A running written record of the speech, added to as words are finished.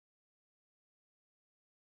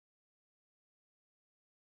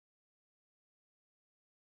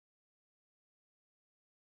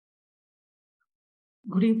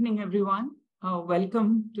Good evening, everyone.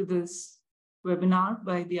 Welcome to this webinar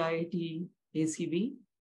by the IITACB.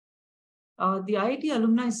 The IIT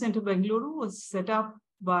Alumni Center Bengaluru was set up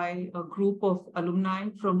by a group of alumni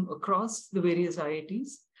from across the various IITs,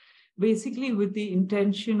 basically with the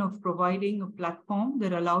intention of providing a platform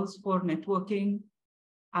that allows for networking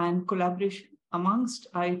and collaboration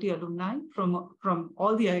amongst IIT alumni from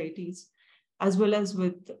all the IITs, as well as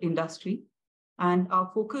with industry. And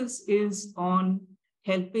our focus is on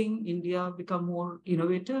helping India become more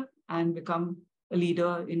innovative and become a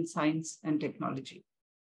leader in science and technology.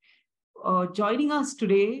 Joining us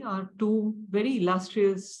today are two very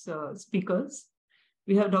illustrious speakers.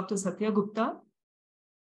 We have Dr. Satya Gupta,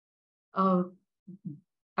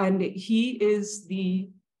 and he is the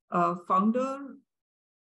founder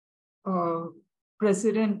of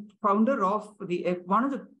one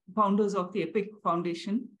of the founders of the EPIC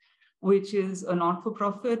Foundation, which is a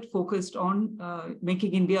not-for-profit focused on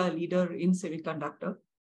making India a leader in semiconductor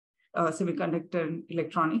and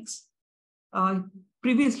electronics.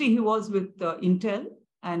 Previously, he was with Intel,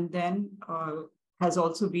 and then has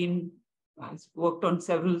worked on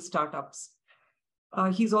several startups.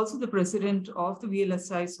 He's also the president of the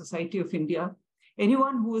VLSI Society of India.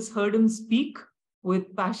 Anyone who has heard him speak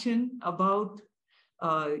with passion about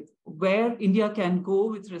where India can go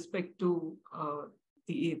with respect to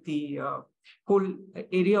the whole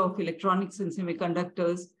area of electronics and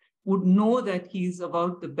semiconductors would know that he's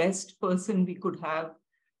about the best person we could have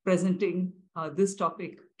presenting this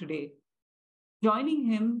topic today. Joining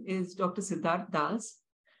him is Dr. Siddhartha,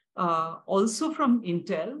 also from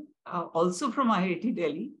Intel, also from IIT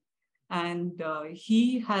Delhi. And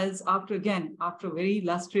he has, after a very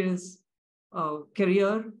illustrious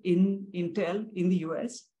career in Intel in the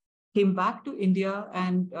US, came back to India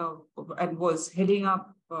and was heading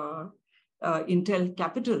up Intel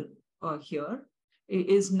Capital here,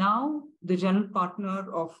 is now the general partner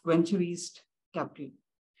of Venture East Capital.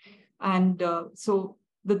 And so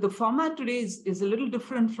the format today is a little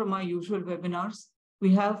different from our usual webinars.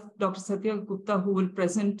 We have Dr. Satya Gupta, who will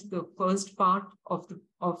present the first part of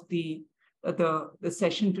the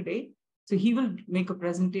session today. So he will make a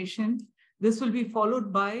presentation. This will be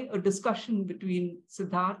followed by a discussion between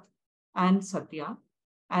Siddhartha and Satya.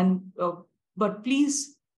 But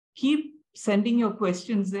please keep sending your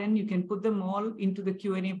questions in. You can put them all into the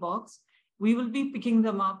Q&A box. We will be picking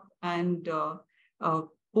them up and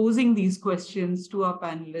posing these questions to our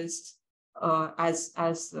panelists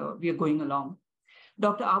as we are going along.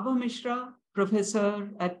 Dr. Abha Mishra, professor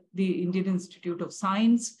at the Indian Institute of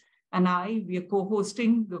Science, and we are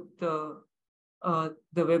co-hosting the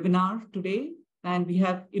webinar today. And we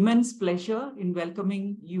have immense pleasure in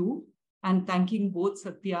welcoming you and thanking both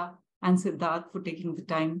Satya and Siddhartha for taking the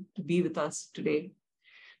time to be with us today.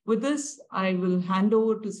 With this, I will hand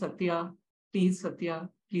over to Satya. Please, Satya,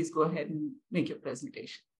 please go ahead and make your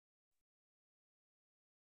presentation.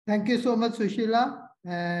 Thank you so much, Sushila,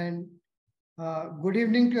 and good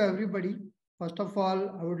evening to everybody. First of all,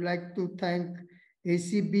 I would like to thank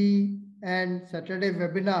ACB and Saturday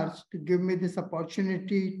Webinars to give me this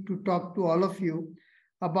opportunity to talk to all of you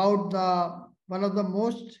about one of the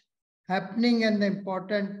most happening and the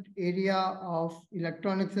important area of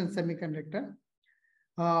electronics and semiconductor.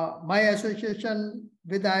 My association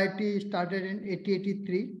with IIT started in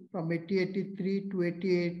 1883. From 1883 to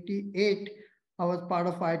 1888, I was part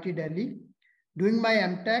of IIT Delhi, doing my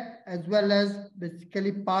MTech as well as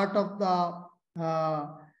basically part of the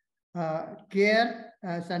CARE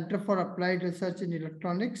Center for Applied Research in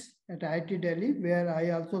Electronics at IIT Delhi, where I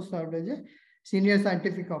also served as a senior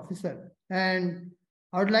scientific officer. And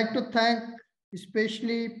I would like to thank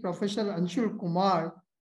especially Professor Anshul Kumar,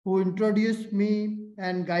 who introduced me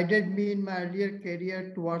and guided me in my earlier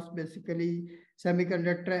career towards basically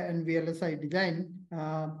semiconductor and VLSI design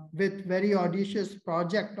with very audacious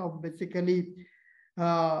project of basically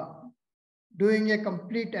doing a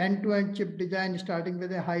complete end-to-end chip design, starting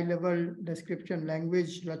with a high-level description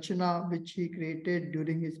language, Rachana, which he created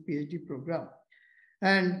during his PhD program.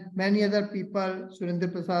 And many other people,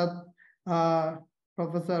 Surendra Prasad,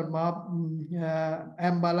 Professor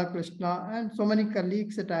M. Balakrishna, and so many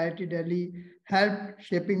colleagues at IIT Delhi helped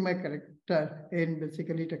shaping my character in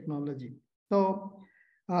basically technology. So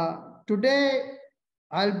today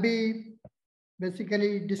I'll be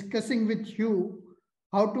basically discussing with you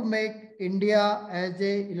how to make India as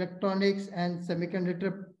a electronics and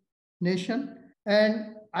semiconductor nation.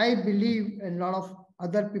 And I believe, and a lot of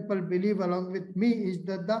other people believe along with me, is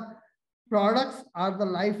that the products are the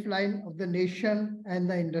lifeline of the nation and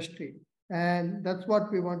the industry. And that's what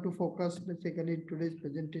we want to focus basically in today's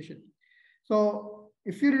presentation. So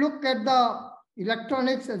if you look at the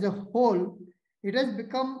electronics as a whole, it has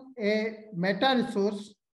become a meta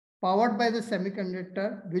resource powered by the semiconductor,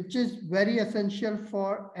 which is very essential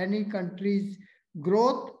for any country's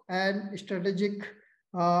growth and strategic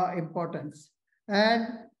importance. And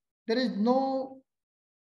there is no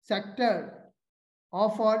sector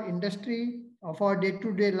of our industry, of our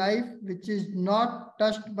day-to-day life, which is not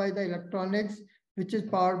touched by the electronics, which is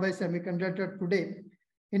powered by semiconductor today.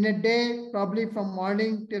 In a day, probably from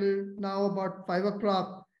morning till now about 5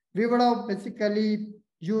 o'clock, we would have basically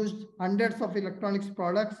used hundreds of electronics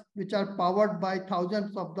products, which are powered by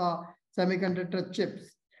thousands of the semiconductor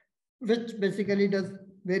chips, which basically does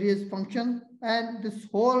various functions. And this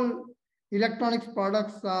whole electronics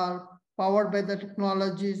products are powered by the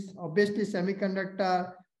technologies, obviously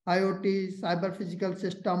semiconductor, IoT, cyber physical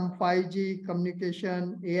system, 5G,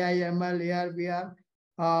 communication, AI, ML, AR, VR,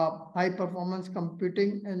 high performance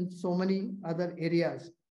computing, and so many other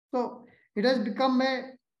areas. So it has become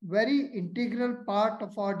a very integral part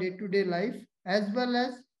of our day-to-day life, as well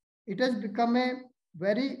as it has become a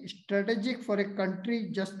very strategic for a country,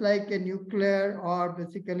 just like a nuclear or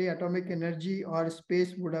basically atomic energy or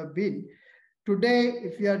space would have been. Today,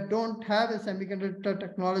 if you don't have a semiconductor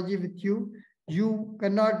technology with you, you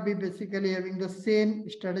cannot be basically having the same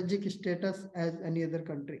strategic status as any other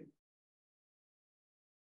country.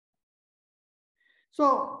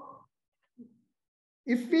 So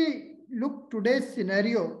if we look today's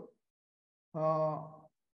scenario,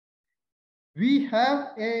 we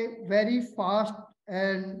have a very fast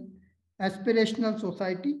and aspirational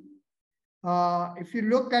society. If you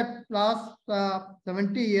look at last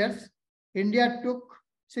 70 years, India took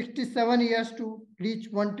 67 years to reach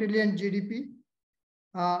 1 trillion GDP.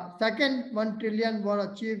 Second 1 trillion was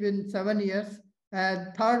achieved in 7 years,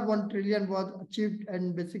 and third 1 trillion was achieved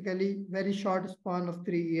in basically very short span of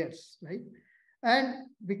 3 years, right? And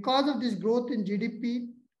because of this growth in GDP,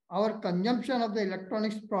 our consumption of the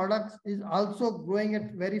electronics products is also growing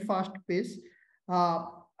at very fast pace.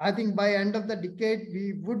 I think by end of the decade,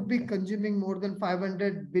 we would be consuming more than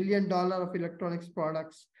 $500 billion of electronics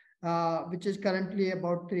products, which is currently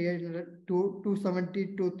about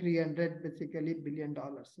 270 to 300 basically $1 billion,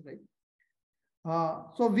 right?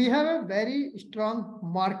 So we have a very strong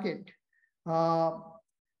market.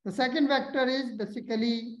 The second factor is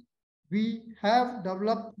basically we have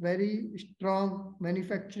developed very strong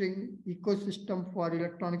manufacturing ecosystem for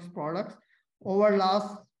electronics products over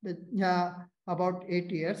last about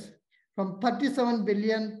 8 years, from 37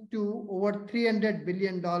 billion to over $300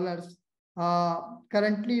 billion.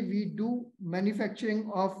 Currently, we do manufacturing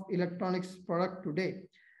of electronics product today,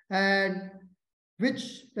 and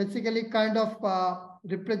which basically kind of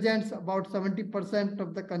represents about 70%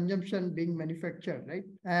 of the consumption being manufactured, right?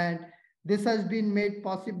 And this has been made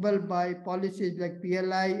possible by policies like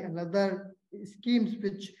PLI and other schemes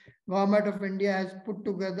which Government of India has put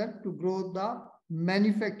together to grow the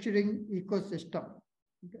manufacturing ecosystem.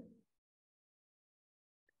 Okay.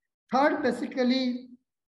 Third, basically,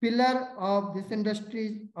 pillar of this industry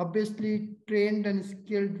is obviously trained and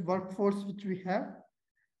skilled workforce which we have.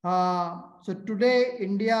 So today,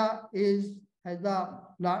 India has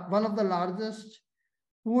one of the largest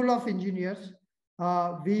pool of engineers.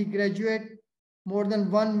 We graduate more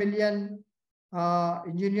than 1 million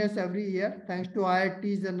engineers every year, thanks to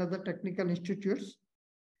IITs and other technical institutes.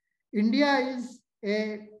 India is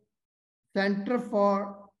a center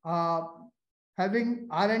for having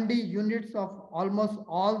R&D units of almost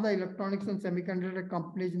all the electronics and semiconductor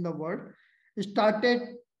companies in the world.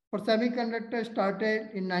 Semiconductor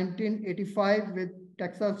started in 1985 with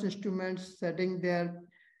Texas Instruments setting their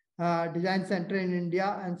design center in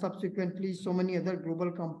India, and subsequently so many other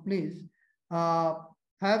global companies have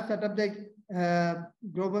set up the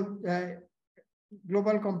global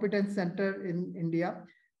competence center in India.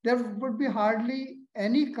 There would be hardly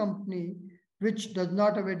any company which does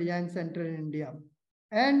not have a design center in India.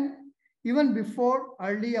 And even before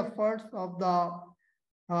early efforts of the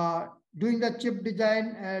doing the chip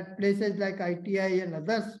design at places like ITI and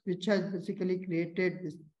others, which has basically created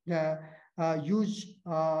this huge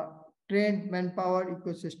trained manpower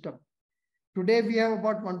ecosystem. Today, we have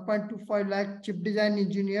about 1.25 lakh chip design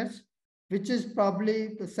engineers, which is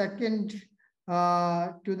probably the second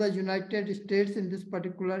to the United States in this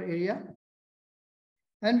particular area.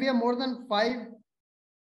 And we have more than 5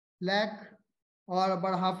 lakh or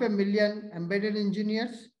about 500,000 embedded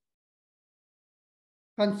engineers.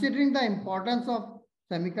 Considering the importance of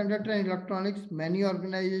semiconductor and electronics, many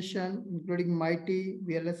organizations, including MITI,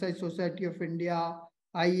 VLSI Society of India,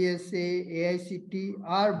 IESA, AICT,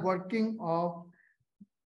 are working on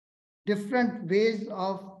different ways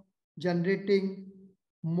of generating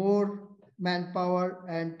more manpower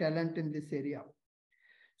and talent in this area.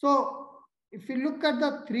 So if you look at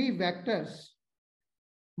the three vectors,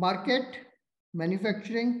 market,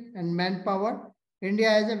 manufacturing, and manpower, India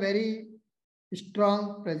has a very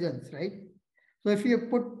strong presence, right? So if you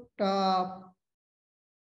put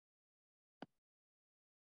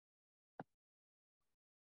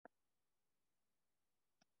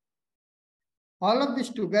all of this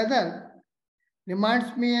together,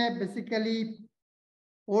 reminds me of basically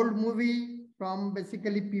old movie from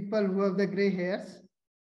basically people who have the gray hairs.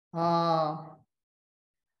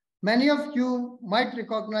 Many of you might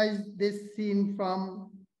recognize this scene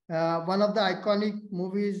from one of the iconic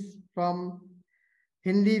movies from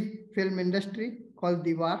Hindi film industry called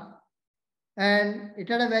Diwar. And it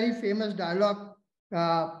had a very famous dialogue.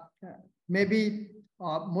 Maybe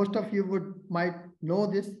most of you might know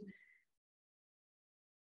this.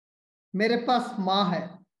 Mere paas maa hai.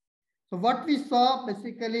 So what we saw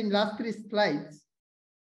basically in last three slides,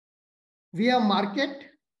 we have market,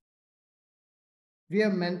 we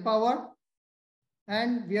have manpower,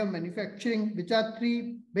 and we have manufacturing, which are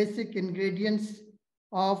three basic ingredients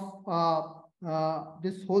of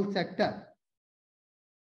this whole sector.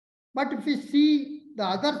 But if we see the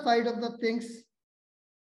other side of the things,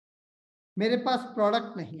 mere paas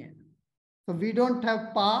product nahi hai. So we don't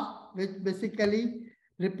have PA, which basically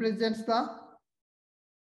represents the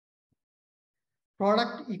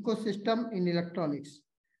product ecosystem in electronics.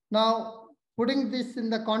 Now, putting this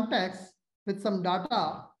in the context with some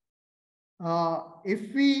data,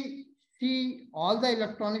 if we see all the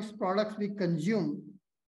electronics products we consume,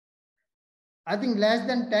 I think less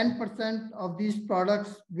than 10% of these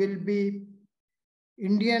products will be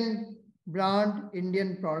Indian brand,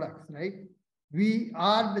 Indian products, right? We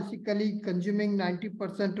are basically consuming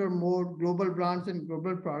 90% or more global brands and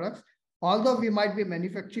global products, although we might be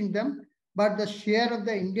manufacturing them, but the share of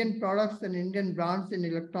the Indian products and Indian brands in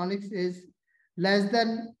electronics is less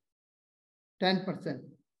than 10%.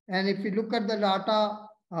 And if you look at the data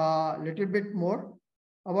a little bit more,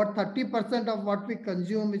 about 30% of what we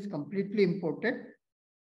consume is completely imported.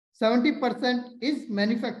 70% is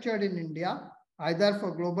manufactured in India, either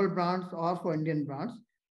for global brands or for Indian brands.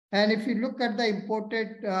 And if you look at the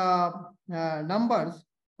imported numbers,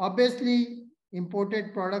 obviously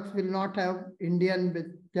imported products will not have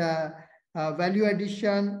Indian value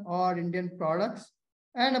addition or Indian products.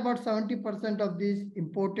 And about 70% of these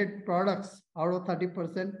imported products out of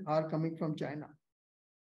 30% are coming from China.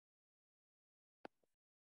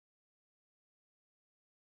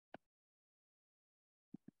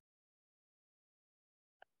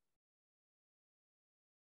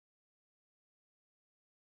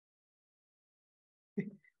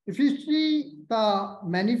 If you see the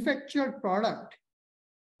manufactured product,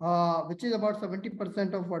 which is about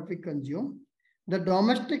 70% of what we consume, the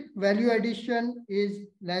domestic value addition is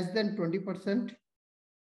less than 20%.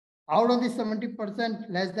 Out of the 70%,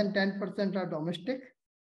 less than 10% are domestic.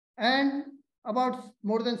 And about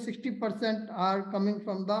more than 60% are coming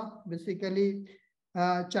from the basically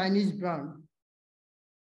Chinese brand.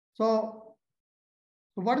 So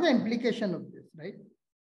what are the implications of this, right?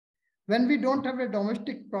 When we don't have a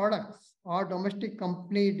domestic products or domestic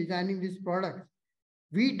company designing these products,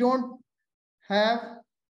 we don't have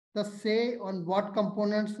the say on what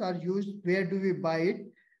components are used, where do we buy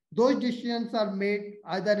it. Those decisions are made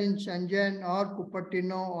either in Shenzhen or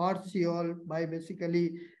Cupertino or Seoul by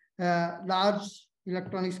basically large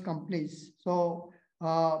electronics companies. So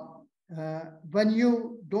when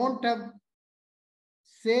you don't have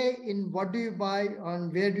say in what do you buy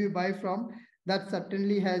and where do you buy from, that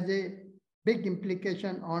certainly has a big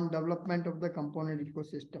implication on development of the component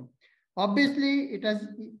ecosystem. Obviously, it has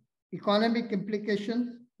economic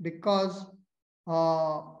implications because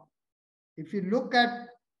if you look at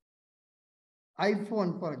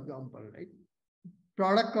iPhone, for example, right?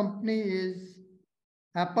 Product company is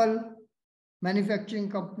Apple, manufacturing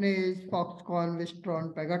company is Foxconn,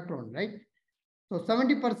 Wistron, Pegatron, right? So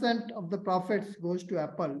 70% of the profits goes to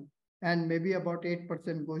Apple and maybe about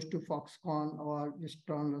 8% goes to Foxconn or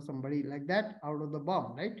Wistron or somebody like that out of the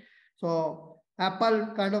bomb, right? So Apple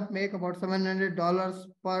kind of make about $700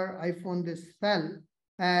 per iPhone they sell,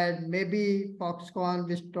 and maybe Foxconn,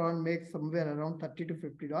 Wistron makes somewhere around $30 to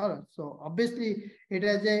 $50. So obviously it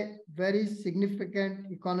has a very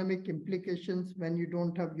significant economic implications when you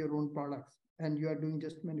don't have your own products and you are doing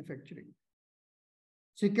just manufacturing.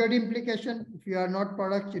 Security implication, if you are not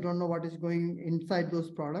products, you don't know what is going inside those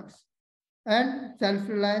products. And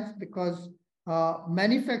self-reliance, because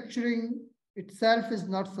manufacturing itself is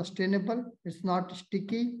not sustainable, it's not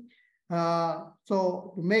sticky.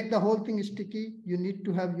 So to make the whole thing sticky, you need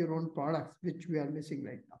to have your own products, which we are missing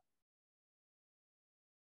right now.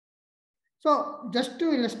 So just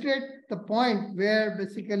to illustrate the point where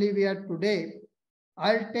basically we are today,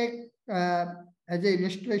 I'll take as an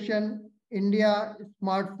illustration India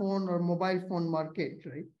smartphone or mobile phone market,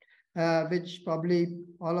 right? Which probably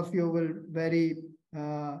all of you will very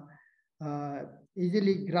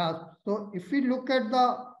easily grasp. So if we look at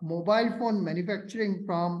the mobile phone manufacturing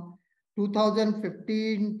from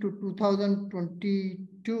 2015 to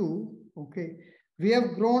 2022, okay, we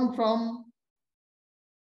have grown from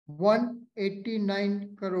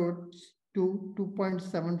 189 crores to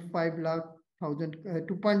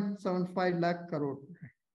 2.75 lakh crore.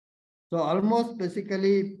 So almost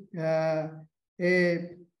basically a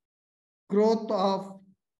growth of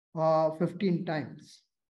 15 times.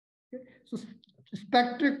 Okay. So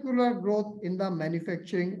spectacular growth in the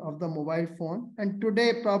manufacturing of the mobile phone. And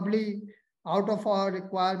today probably out of our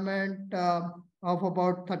requirement of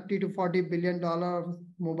about 30 to $40 billion of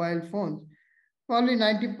mobile phones, probably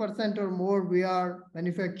 90% or more we are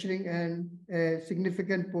manufacturing, and a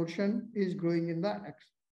significant portion is growing in the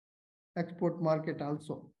export market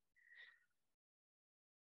also.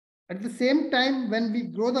 At the same time, when we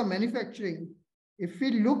grow the manufacturing, if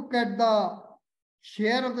we look at the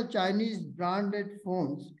share of the Chinese branded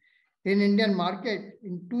phones in Indian market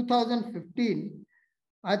in 2015,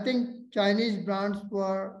 I think Chinese brands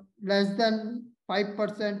were less than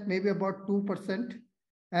 5%, maybe about 2%.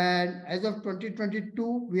 And as of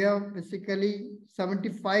 2022, we have basically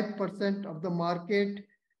 75% of the market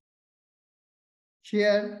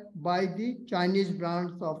share by the Chinese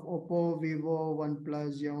brands of Oppo, Vivo,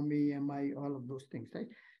 OnePlus, Xiaomi, MI, all of those things, right?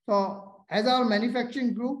 So as our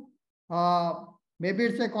manufacturing grew, maybe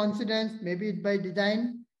it's a coincidence, maybe it's by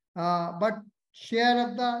design, but share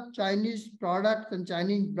of the Chinese products and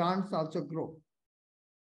Chinese brands also grow.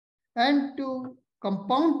 And to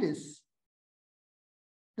compound this,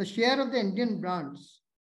 the share of the Indian brands,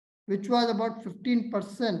 which was about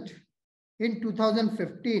 15% in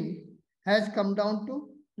 2015, has come down to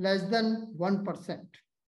less than 1%.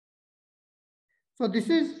 So this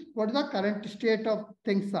is what the current state of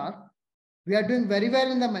things are. We are doing very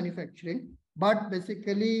well in the manufacturing, but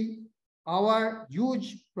basically our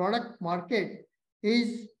huge product market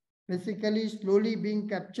is basically slowly being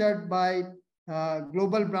captured by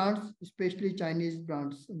global brands, especially Chinese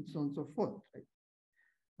brands, and so on and so forth. Right?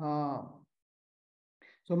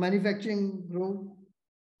 So manufacturing grew,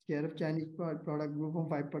 share of Chinese product grew from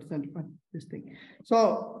 5% to this thing.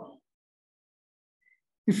 So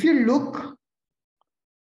if you look,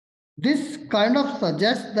 this kind of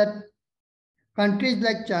suggests that countries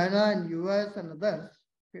like China and US and others,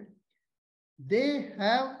 okay, they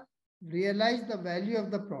have realized the value of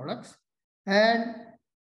the products, and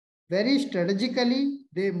very strategically,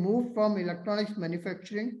 they move from electronics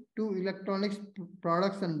manufacturing to electronics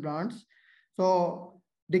products and brands. So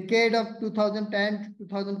decade of 2010 to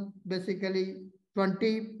 2000, basically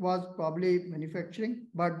 20 was probably manufacturing,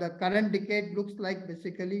 but the current decade looks like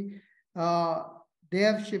basically they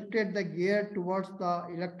have shifted the gear towards the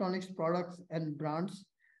electronics products and brands.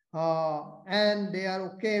 And they are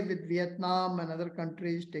okay with Vietnam and other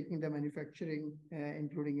countries taking the manufacturing,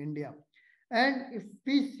 including India. And if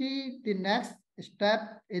we see the next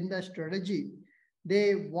step in the strategy,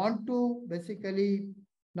 they want to basically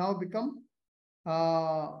now become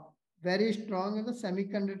very strong in the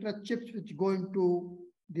semiconductor chips which go into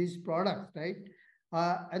these products, right?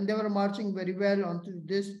 And they were marching very well onto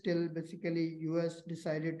this till basically US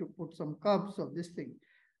decided to put some curbs of this thing.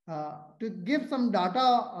 To give some data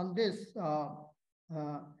on this,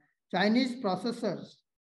 Chinese processors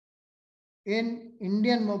in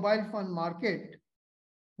Indian mobile phone market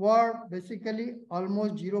were basically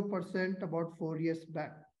almost 0% about 4 years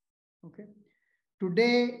back. Okay.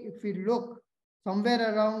 Today, if we look,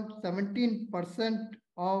 somewhere around 17%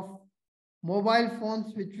 of mobile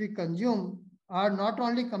phones which we consume are not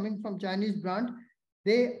only coming from Chinese brand,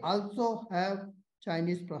 they also have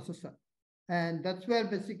Chinese processor. And that's where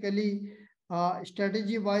basically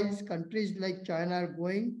strategy-wise countries like China are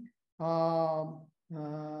going.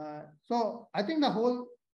 So I think the whole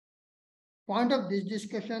point of this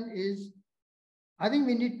discussion is, I think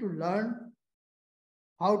we need to learn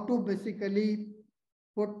how to basically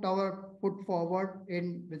put our foot forward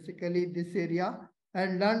in basically this area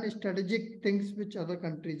and learn strategic things which other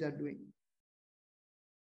countries are doing.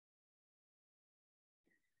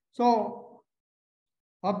 So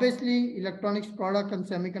obviously electronics product and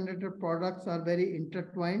semiconductor products are very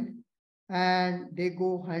intertwined and they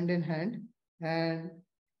go hand in hand. And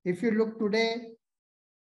if you look today,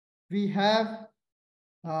 we have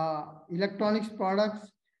electronics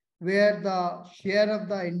products where the share of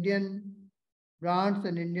the Indian brands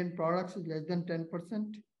and Indian products is less than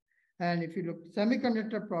 10%. And if you look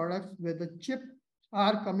semiconductor products where the chips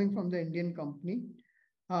are coming from the Indian company,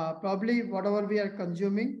 probably whatever we are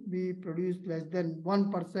consuming, we produce less than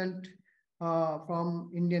 1% from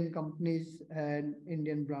Indian companies and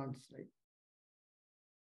Indian brands, right?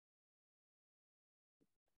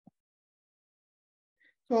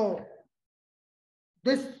 So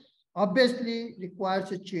this obviously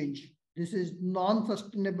requires a change. This is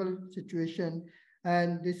non-sustainable situation,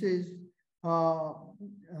 and this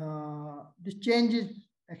change is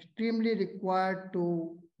extremely required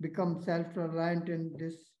to become self-reliant in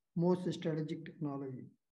this most strategic technology.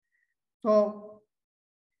 So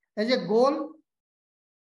as a goal,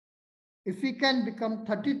 if we can become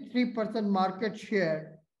 33% market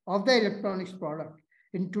share of the electronics product,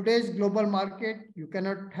 in today's global market, you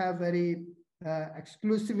cannot have very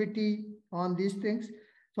exclusivity on these things.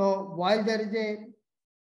 So while there is a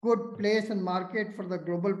good place and market for the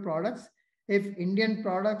global products, if Indian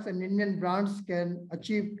products and Indian brands can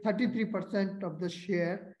achieve 33% of the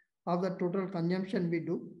share of the total consumption we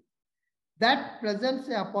do, that presents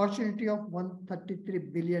an opportunity of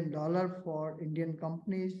 $133 billion for Indian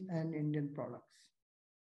companies and Indian products.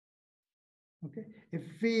 Okay, if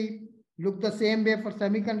we look the same way for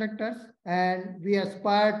semiconductors and we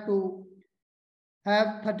aspire to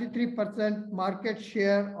have 33% market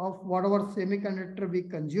share of whatever semiconductor we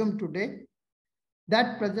consume today,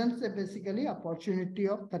 that presents a basically opportunity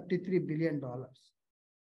of $33 billion.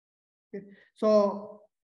 Okay. So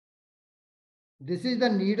this is the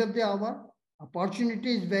need of the hour.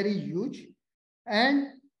 Opportunity is very huge. And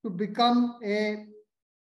to become a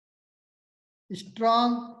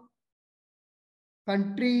strong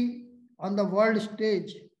country on the world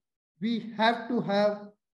stage, we have to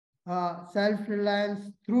have self-reliance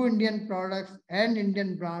through Indian products and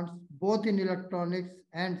Indian brands, both in electronics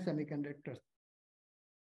and semiconductors.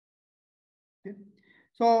 Okay.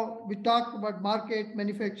 So we talked about market,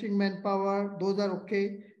 manufacturing, manpower. Those are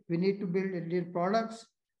okay. We need to build Indian products.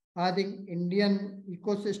 I think Indian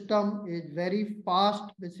ecosystem is very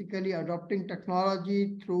fast, basically adopting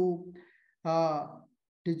technology through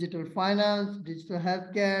digital finance, digital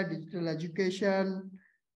healthcare, digital education,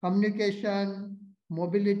 communication,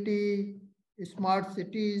 mobility, smart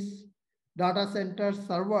cities, data centers,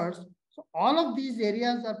 servers. So all of these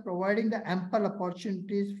areas are providing the ample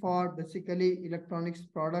opportunities for basically electronics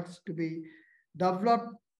products to be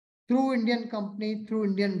developed through Indian company, through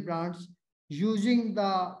Indian brands, using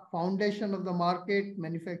the foundation of the market,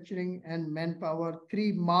 manufacturing, and manpower,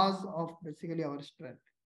 three Ma's of basically our strength.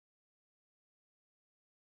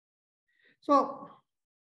 So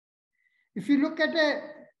if you look at a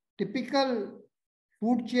typical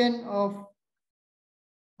food chain of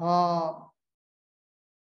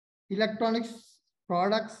electronics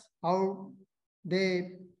products, how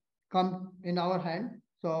they come in our hand.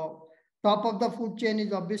 So top of the food chain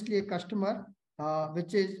is obviously a customer,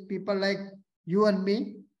 which is people like you and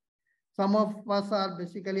me. Some of us are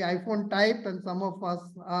basically iPhone type and some of us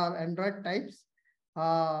are Android types.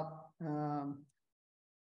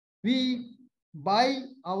 We buy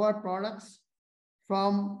our products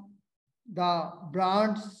from the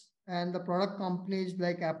brands and the product companies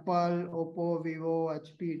like Apple, Oppo, Vivo,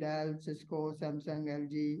 HP, Dell, Cisco, Samsung,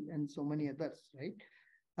 LG, and so many others, right?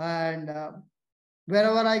 And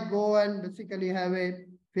wherever I go and basically have a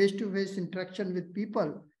face-to-face interaction with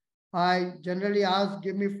people, I generally ask,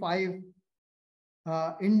 give me 5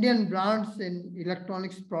 Indian brands in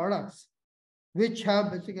electronics products, which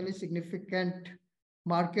have basically significant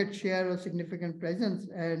market share or significant presence.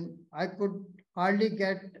 And I could hardly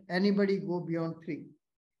get anybody go beyond 3.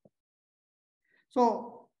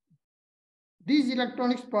 So these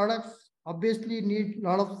electronics products obviously need a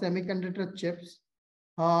lot of semiconductor chips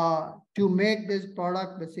to make this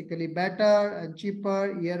product basically better and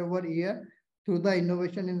cheaper year over year through the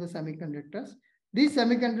innovation in the semiconductors. These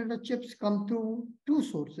semiconductor chips come through 2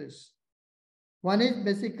 sources. One is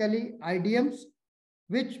basically IDMs,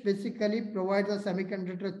 which basically provide the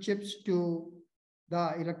semiconductor chips to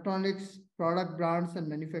the electronics product brands and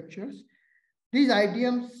manufacturers. These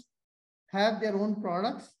IDMs have their own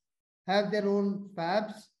products, have their own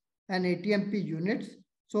fabs and ATMP units.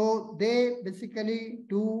 So they basically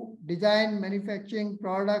do design, manufacturing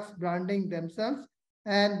products, branding themselves,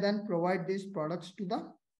 and then provide these products to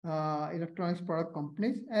the electronics product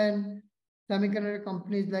companies. And semiconductor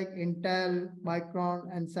companies like Intel,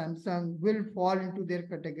 Micron, and Samsung will fall into their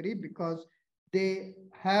category because they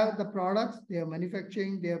have the products, they are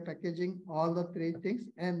manufacturing, they are packaging, all the 3 things,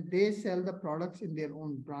 and they sell the products in their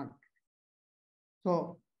own brand.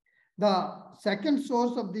 So the second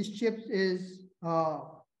source of these chips is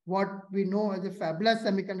what we know as a fabless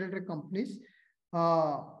semiconductor companies.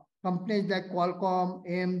 companies like Qualcomm,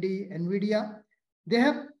 AMD, NVIDIA, they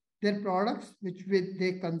have their products which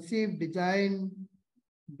they conceive, design,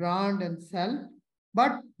 brand and sell,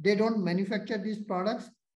 but they don't manufacture these products.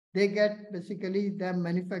 They get basically them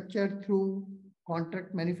manufactured through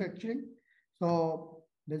contract manufacturing. So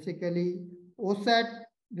basically OSAT,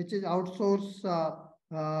 which is outsourced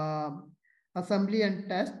assembly and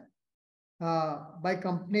test by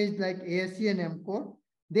companies like ASE and MCore,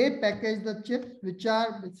 they package the chips which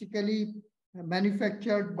are basically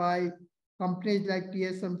manufactured by companies like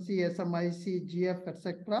TSMC, SMIC, GF,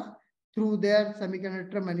 etc., through their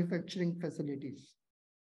semiconductor manufacturing facilities.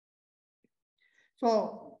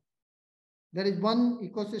 So there is one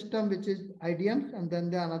ecosystem which is IDMs, and then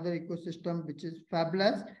there another ecosystem which is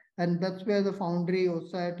fabless, and that's where the foundry,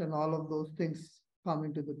 OSAT, and all of those things come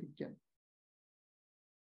into the picture.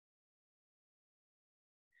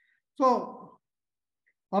 So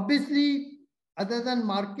obviously, other than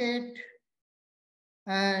market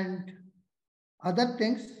and other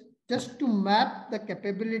things, just to map the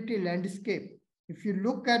capability landscape, if you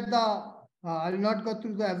look at the, I'll not go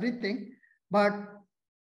through everything, but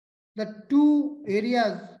the two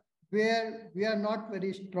areas where we are not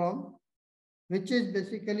very strong, which is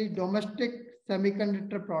basically domestic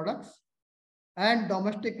semiconductor products and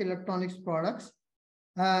domestic electronics products.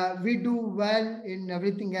 We do well in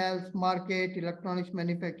everything else: market, electronics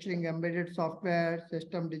manufacturing, embedded software,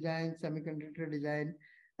 system design, semiconductor design,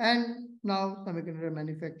 and now semiconductor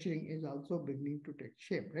manufacturing is also beginning to take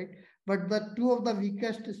shape, right? But the two of the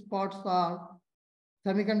weakest spots are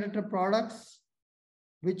semiconductor products,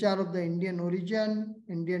 which are of the Indian origin,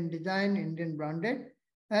 Indian design, Indian branded,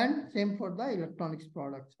 and same for the electronics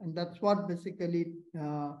products. And that's what basically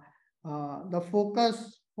the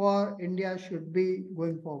focus for India should be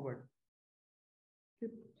going forward.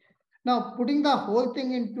 Now, putting the whole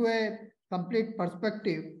thing into a complete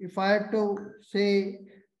perspective, if I had to say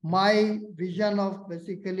my vision of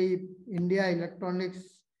basically India electronics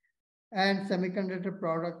and semiconductor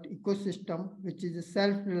product ecosystem, which is a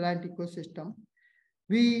self-reliant ecosystem,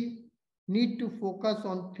 we need to focus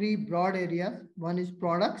on three broad areas. One is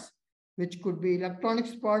products, which could be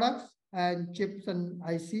electronics products and chips and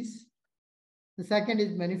ICs. The second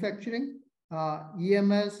is manufacturing,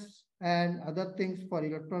 EMS and other things for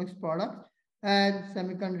electronics products, and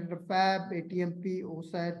semiconductor fab, ATMP,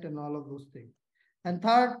 OSAT, and all of those things. And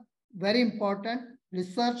third, very important,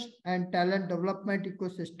 research and talent development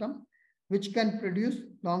ecosystem, which can produce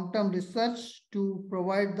long-term research to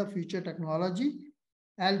provide the future technology,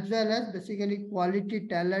 as well as basically quality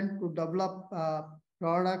talent to develop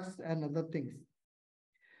products and other things.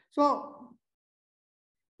 So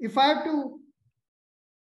if I have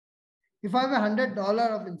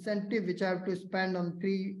 $100 of incentive, which I have to spend on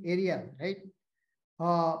three areas, right?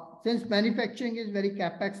 Since manufacturing is very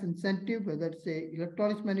capex incentive, whether it's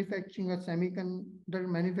electronics manufacturing or semiconductor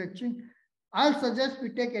manufacturing, I'll suggest we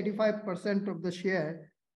take 85% of the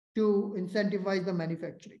share to incentivize the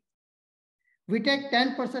manufacturing. We take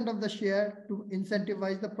 10% of the share to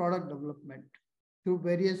incentivize the product development through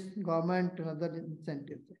various government and other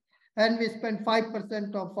incentives. And we spend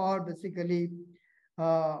 5% of our basically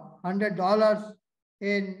 $100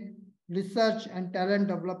 in research and talent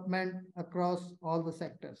development across all the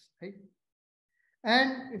sectors, right?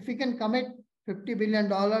 And if we can commit $50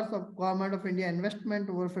 billion of Government of India investment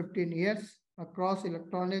over 15 years across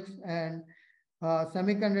electronics and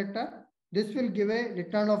semiconductor, this will give a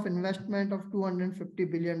return of investment of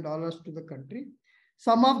 $250 billion to the country.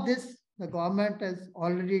 Some of this the government has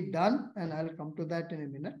already done, and I'll come to that in a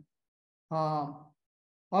minute.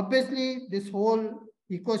 Obviously, this whole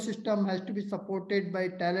ecosystem has to be supported by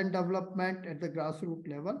talent development at the grassroots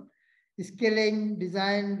level, skilling,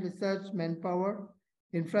 design, research, manpower,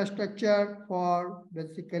 infrastructure for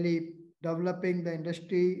basically developing the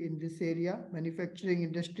industry in this area. Manufacturing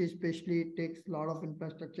industry especially takes a lot of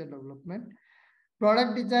infrastructure development.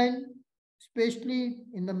 Product design, especially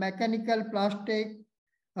in the mechanical, plastic,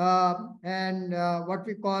 and what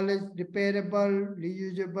we call is repairable,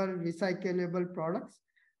 reusable, recyclable products.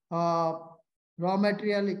 Raw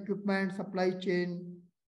material, equipment, supply chain,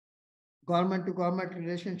 government to government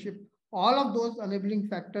relationship, all of those enabling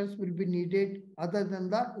factors will be needed other than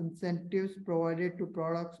the incentives provided to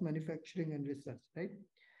products, manufacturing and research, right?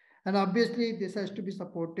 And obviously this has to be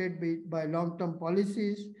supported by long-term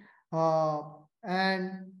policies,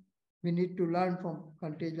 and we need to learn from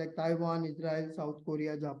countries like Taiwan, Israel, South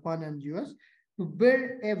Korea, Japan and US to build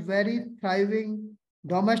a very thriving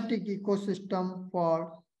domestic ecosystem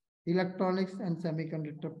for electronics and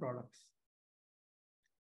semiconductor products.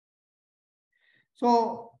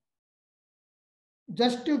 So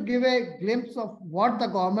just to give a glimpse of what the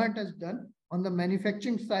government has done on the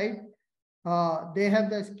manufacturing side, they have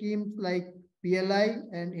the schemes like PLI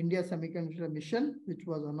and India Semiconductor Mission, which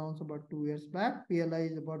was announced about 2 years back. PLI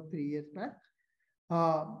is about 3 years back.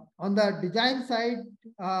 On the design side,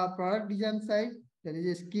 product design side, there is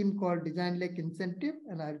a scheme called Design Link Incentive,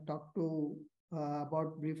 and I'll talk to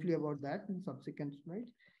briefly about that in subsequent slides.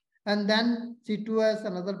 And then C2S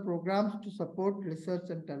and other programs to support research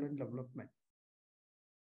and talent development.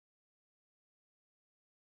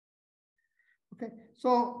 Okay,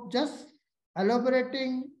 so just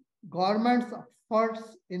elaborating government's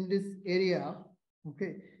efforts in this area.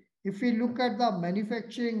 Okay, if we look at the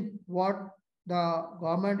manufacturing, what the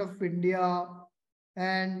government of India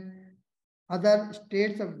and other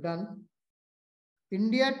states have done,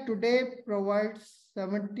 India today provides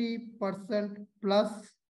 70% plus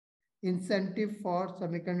incentive for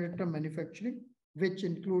semiconductor manufacturing, which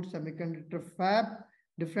includes semiconductor fab,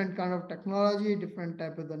 different kind of technology, different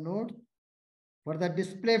type of the node. For the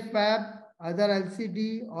display fab, either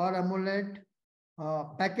LCD or AMOLED,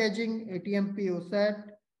 packaging, ATMP, OSAT,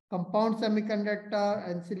 compound semiconductor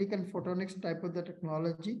and silicon photonics type of the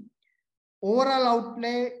technology. Overall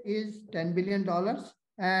outlay is $10 billion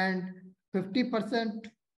and 50%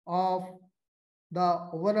 of the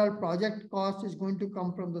overall project cost is going to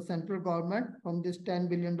come from the central government from this $10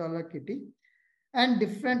 billion kitty. And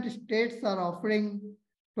different states are offering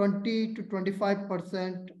 20 to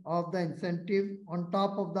 25% of the incentive on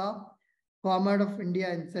top of the Government of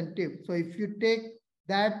India incentive. So if you take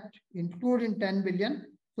that, include in 10 billion,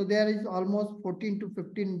 so there is almost 14 to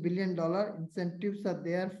 15 billion dollar incentives are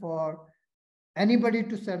there for anybody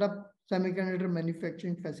to set up semiconductor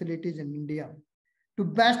manufacturing facilities in India. To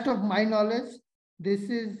best of my knowledge, this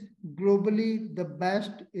is globally the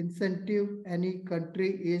best incentive any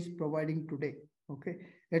country is providing today. Okay,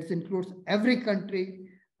 it includes every country.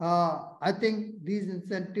 I think these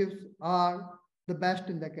incentives are the best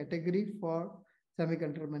in the category for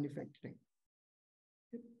semiconductor manufacturing.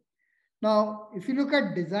 Now, if you look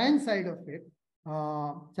at design side of it,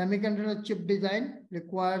 semiconductor chip design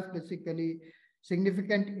requires basically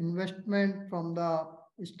significant investment from the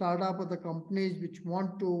startup or the companies which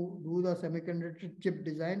want to do the semiconductor chip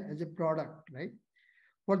design as a product, right?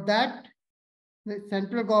 For that, the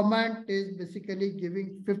central government is basically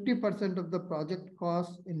giving 50% of the project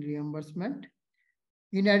cost in reimbursement.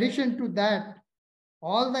 In addition to that,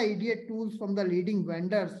 all the EDA tools from the leading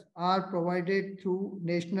vendors are provided through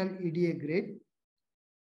national EDA grade,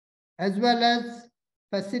 as well as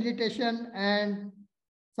facilitation and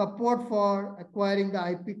support for acquiring the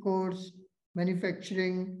IP cores,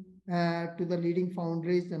 manufacturing to the leading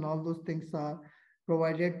foundries, and all those things are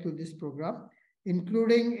provided through this program,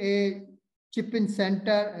 including a chip in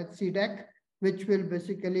center at CDEC, which will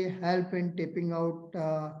basically help in taping out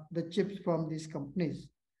the chips from these companies.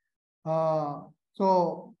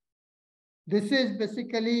 So this is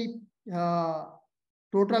basically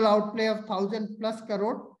total outlay of 1,000 plus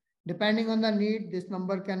crore. Depending on the need, this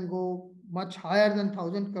number can go much higher than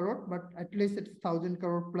 1,000 crore, but at least it's 1,000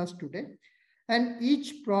 crore plus today. And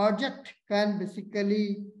each project can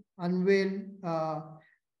basically unveil,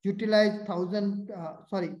 utilize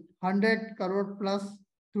 100 crore plus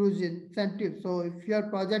through incentive. So if your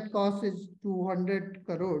project cost is 200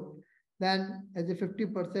 crore, then as a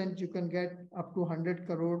 50%, you can get up to 100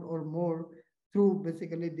 crore or more through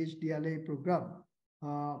basically this DLA program.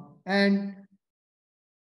 And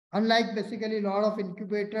unlike basically a lot of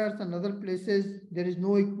incubators and other places, there is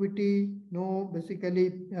no equity, no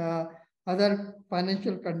basically other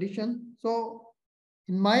financial conditions. So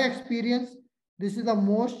in my experience, this is the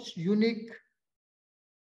most unique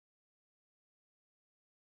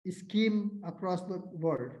scheme across the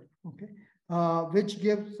world, okay, which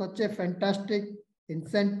gives such a fantastic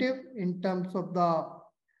incentive in terms of the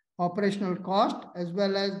operational cost, as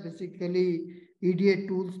well as basically EDA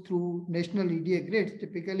tools through national EDA grades.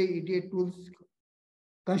 Typically, EDA tools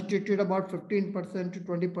constitute about 15% to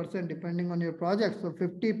 20% depending on your project. So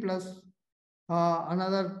 50 plus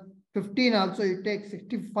another 15 also, you take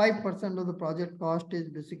 65% of the project cost is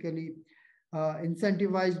basically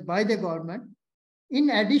incentivized by the government. In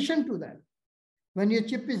addition to that, when your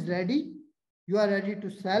chip is ready, you are ready to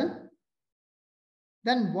sell,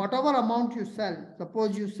 then whatever amount you sell,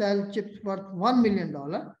 suppose you sell chips worth $1 million,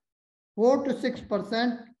 4 to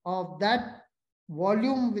 6% of that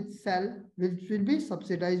volume which will be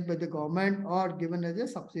subsidized by the government or given as a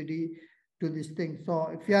subsidy to this thing.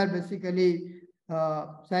 So if you are basically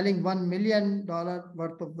selling $1 million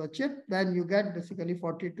worth of the chip, then you get basically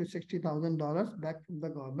 $40,000 to $60,000 back from the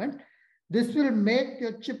government. This will make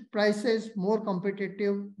your chip prices more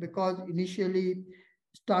competitive because initially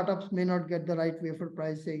startups may not get the right wafer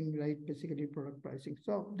pricing, right, basically product pricing.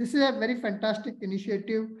 So this is a very fantastic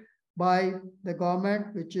initiative by the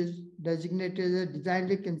government, which is designated as a design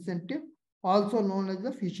link incentive, also known as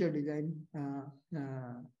the feature design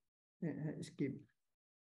scheme.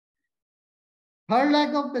 Third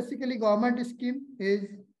leg of basically government scheme is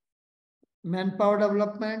manpower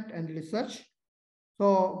development and research.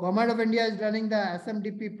 So Government of India is running the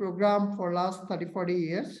SMDP program for last 30-40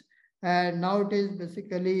 years. And now it is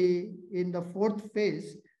basically in the fourth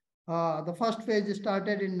phase. The first phase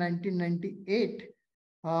started in 1998.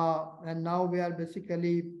 And now we are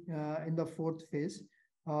basically in the fourth phase,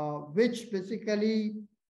 which basically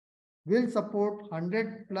will support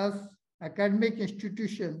 100 plus academic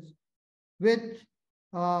institutions with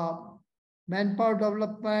manpower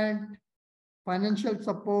development, financial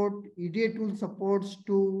support, EDA tool supports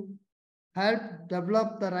to help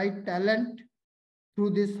develop the right talent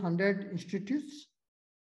through these 100 institutes.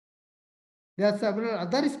 There are several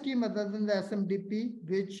other schemes other than the SMDP,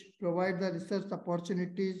 which provide the research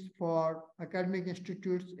opportunities for academic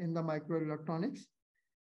institutes in the microelectronics.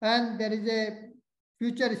 And there is a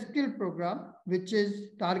future skill program, which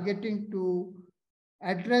is targeting to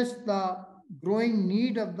address the growing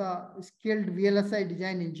need of the skilled VLSI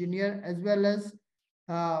design engineer, as well as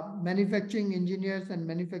manufacturing engineers and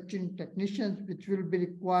manufacturing technicians, which will be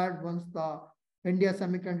required once the India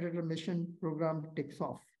Semiconductor Mission program takes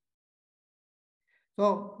off.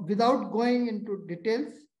 So without going into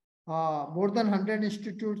details, more than 100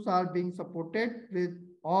 institutes are being supported with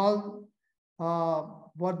all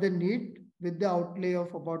what they need, with the outlay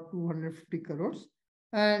of about 250 crores.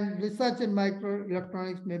 And research in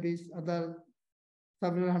microelectronics, maybe other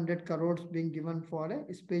several hundred crores being given for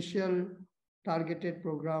a special targeted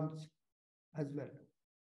programs as well.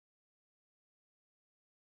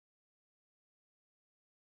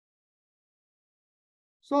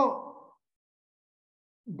 So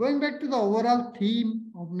going back to the overall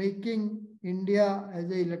theme of making India as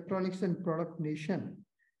an electronics and product nation,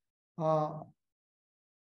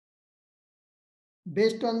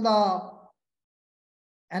 based on the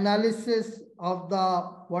analysis of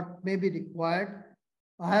what may be required,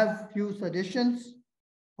 I have few suggestions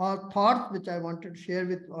or thoughts which I wanted to share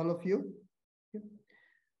with all of you.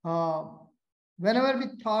 Whenever we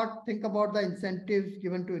think about the incentives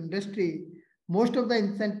given to industry, most of the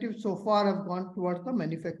incentives so far have gone towards the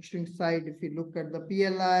manufacturing side. If you look at the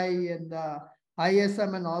PLI and the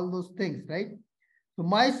ISM and all those things, right? So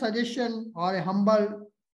my suggestion, or a humble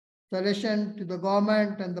suggestion to the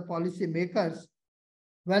government and the policy makers,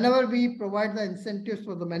 whenever we provide the incentives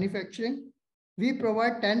for the manufacturing, we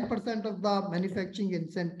provide 10% of the manufacturing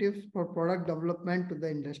incentives for product development to the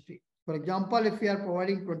industry. For example, if we are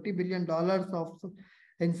providing $20 billion of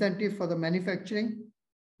incentive for the manufacturing,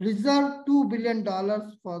 reserve $2 billion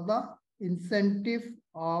for the incentive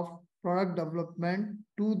of product development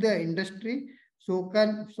to the industry, so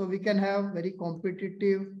we can have very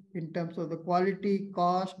competitive in terms of the quality,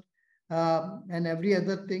 cost, and every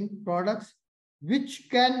other thing products, which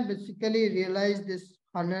can basically realize this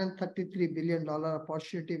 $133 billion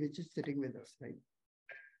opportunity which is sitting with us, right?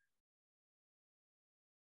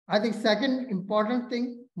 I think second important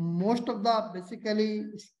thing, most of the basically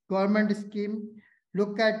government scheme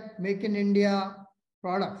look at Make in India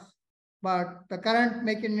products, but the current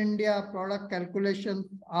Make in India product calculations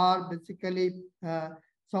are basically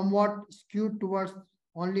somewhat skewed towards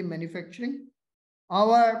only manufacturing.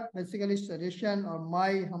 Our basically suggestion, or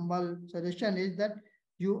my humble suggestion, is that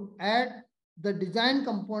you add the design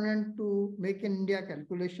component to Make in India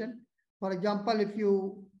calculation. For example, if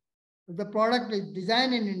the product is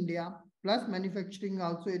designed in India plus manufacturing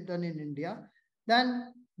also is done in India,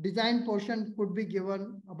 then design portion could be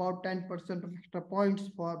given about 10% of extra points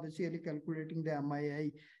for basically calculating the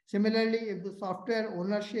MII. Similarly, if the software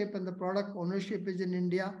ownership and the product ownership is in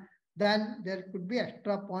India, then there could be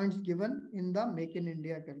extra points given in the Make in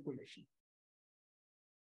India calculation.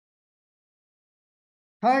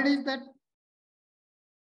 Third is that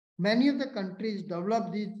many of the countries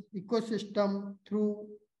develop this ecosystem through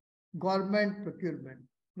government procurement.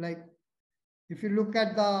 Like if you look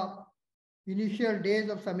at the initial days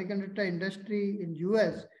of semiconductor industry in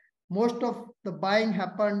US, most of the buying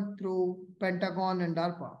happened through Pentagon and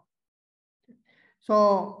DARPA.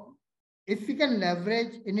 So if we can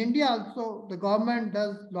leverage, in India also, the government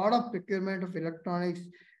does a lot of procurement of electronics,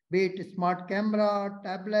 be it smart camera,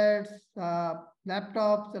 tablets,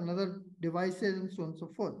 laptops, and other devices, and so on and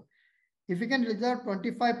so forth. If we can reserve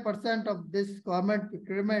 25% of this government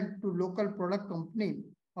procurement to local product company,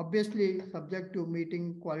 obviously subject to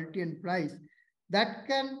meeting quality and price, that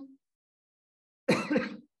can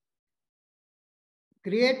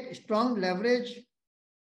create strong leverage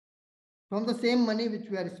from the same money which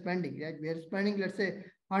we are spending, right? We are spending, let's say,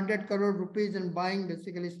 100 crore rupees and buying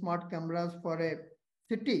basically smart cameras for a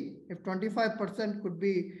city. If 25% could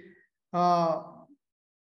be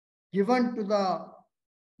given to the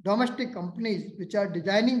domestic companies which are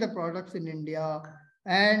designing the products in India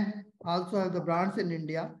and also have the brands in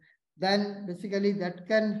India, then basically that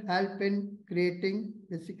can help in creating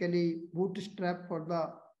basically bootstrap for the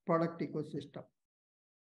product ecosystem.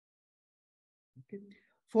 Okay.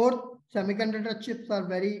 Fourth, semiconductor chips are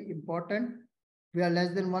very important. We are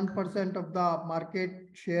less than 1% of the market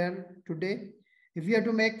share today. If you have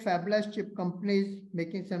to make fabless chip companies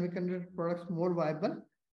making semiconductor products more viable,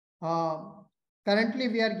 currently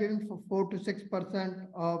we are giving for 4 to 6%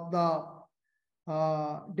 of the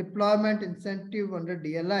deployment incentive under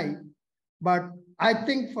DLI. But I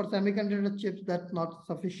think for semiconductor chips, that's not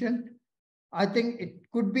sufficient. I think it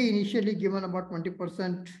could be initially given about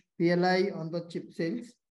 20% PLI on the chip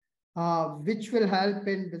sales, which will help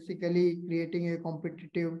in basically creating a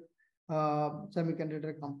competitive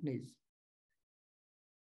semiconductor companies.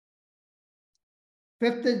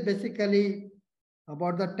 Fifth is basically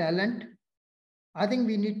about the talent. I think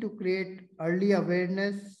we need to create early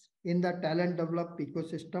awareness in the talent developed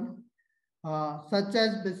ecosystem, such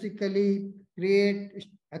as basically create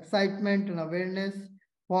excitement and awareness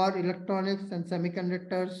for electronics and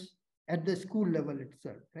semiconductors at the school level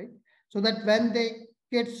itself, right? So that when the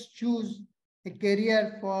kids choose a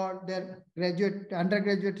career for their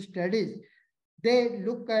undergraduate studies, they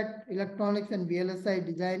look at electronics and VLSI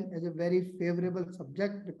design as a very favorable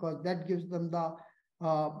subject, because that gives them the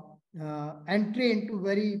entry into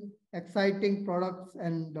very exciting products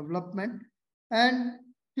and development. And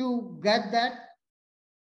to get that,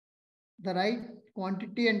 the right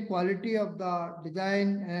quantity and quality of the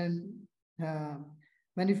design and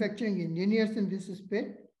manufacturing engineers in this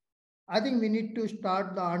space, I think we need to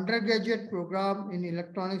start the undergraduate program in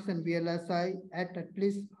electronics and VLSI at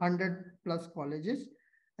least 100 plus colleges.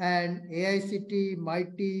 And AICT,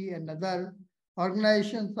 MIT, and other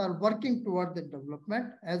organizations are working toward the development.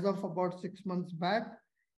 As of about 6 months back,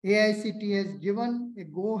 AICT has given a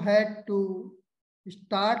go-ahead to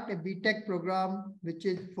start a BTech program, which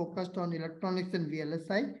is focused on electronics and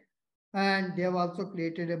VLSI. And they have also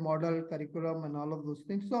created a model curriculum and all of those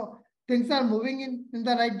things. So things are moving in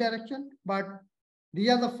the right direction, but these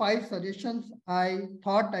are the 5 suggestions I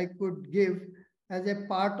thought I could give as a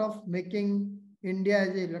part of making India as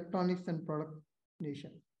an electronics and product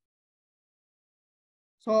nation.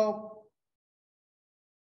 So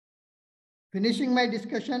finishing my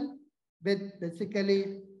discussion with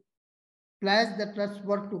basically plans that let's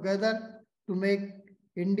work together to make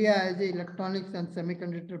India as an electronics and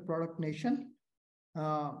semiconductor product nation.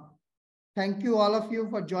 Thank you all of you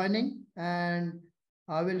for joining, and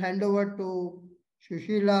I will hand over to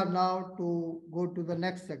Sushila now to go to the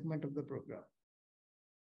next segment of the program.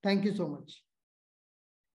 Thank you so much.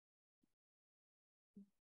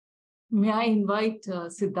 May I invite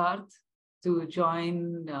Siddhartha to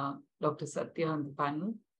join Dr. Satya on the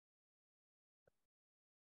panel?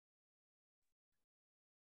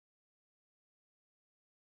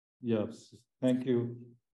 Yes, thank you.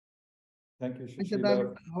 Thank you, Sushila.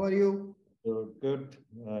 Siddhartha, how are you? Good.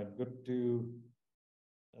 Good to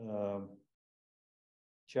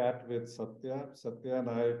chat with Satya. Satya and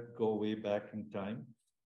I go way back in time.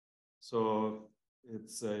 So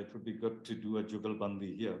it would be good to do a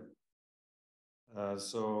jugalbandi here.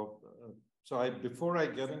 Before I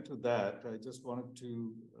get into that, I just wanted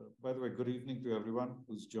to, by the way, good evening to everyone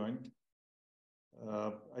who's joined.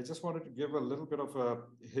 I just wanted to give a little bit of a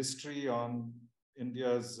history on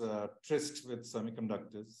India's tryst with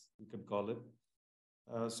semiconductors, you can call it,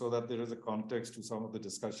 so that there is a context to some of the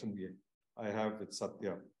discussion I have with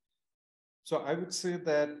Satya. So I would say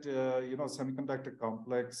that, Semiconductor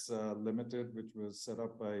Complex Limited, which was set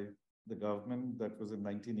up by the government, that was in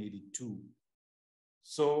 1982.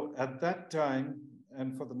 So at that time,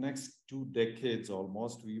 and for the next 2 decades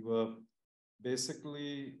almost, we were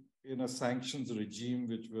basically in a sanctions regime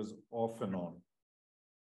which was off and on.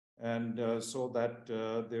 And so that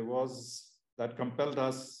that compelled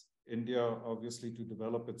us, India, obviously, to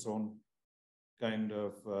develop its own kind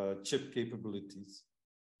of chip capabilities.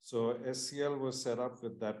 So SCL was set up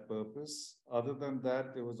with that purpose. Other than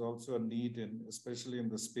that, there was also a need, especially in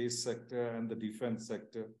the space sector and the defense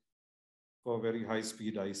sector, for very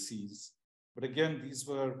high-speed ICs. But again, these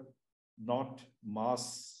were not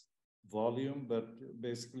mass volume, but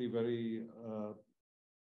basically very,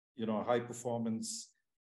 high-performance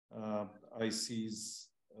ICs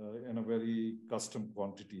in a very custom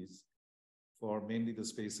quantities for mainly the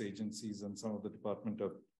space agencies and some of the Department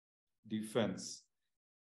of Defense.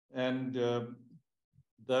 And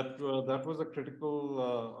that was a critical,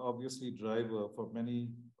 obviously, driver for many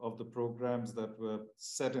of the programs that were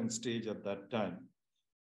set in stage at that time.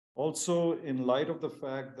 Also, in light of the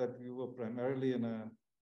fact that we were primarily in a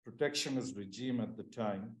protectionist regime at the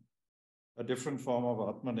time, a different form of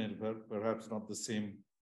Atmanirbhar, perhaps not the same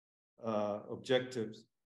objectives.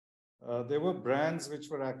 There were brands which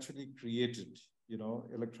were actually created,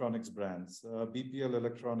 electronics brands. BPL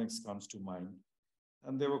Electronics comes to mind,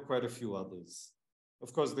 and there were quite a few others.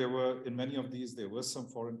 Of course, in many of these, there were some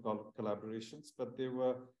foreign collaborations, but they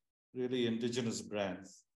were really indigenous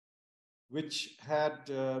brands, which had,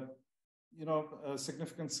 a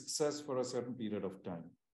significant success for a certain period of time.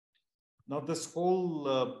 Now, this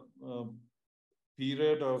whole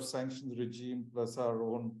period of sanctions regime plus our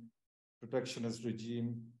own protectionist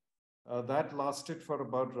regime, that lasted for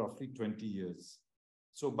about roughly 20 years.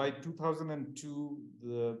 So by 2002,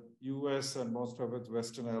 the US and most of its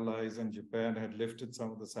Western allies and Japan had lifted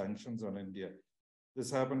some of the sanctions on India.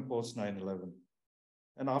 This happened post 9/11.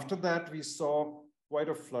 And after that, we saw quite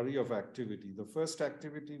a flurry of activity. The first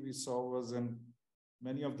activity we saw was in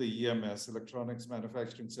many of the EMS, Electronics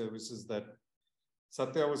Manufacturing Services, that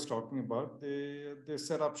Satya was talking about. They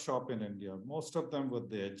set up shop in India. Most of them were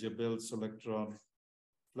there, Jabil, Solectron,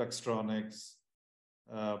 Flextronics,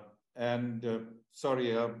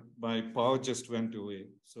 sorry, my power just went away,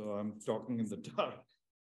 so I'm talking in the dark.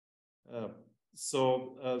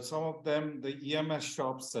 Some of them, the EMS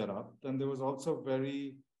shops set up. Then there was also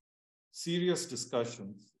very serious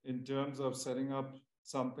discussions in terms of setting up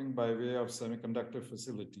something by way of semiconductor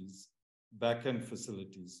facilities, back-end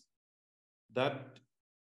facilities. That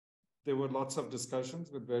there were lots of discussions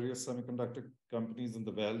with various semiconductor companies in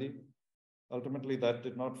the valley. Ultimately, that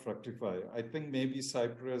did not fructify. I think maybe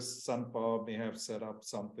Cyprus, Sun Power may have set up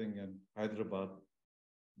something in Hyderabad,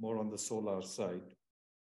 more on the solar side.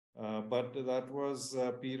 But that was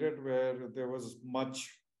a period where there was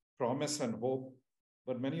much promise and hope,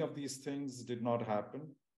 but many of these things did not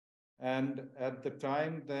happen. And at the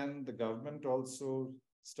time, then the government also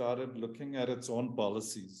started looking at its own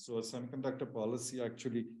policies. So a semiconductor policy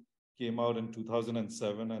actually came out in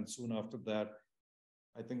 2007, and soon after that,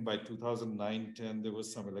 I think by 2009-10, there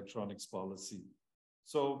was some electronics policy.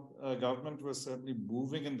 So government was certainly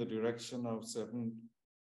moving in the direction of certain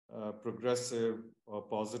progressive or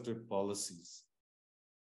positive policies.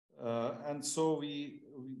 And so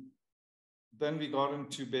then we got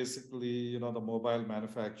into basically, the mobile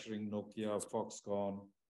manufacturing, Nokia, Foxconn.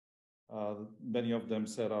 Many of them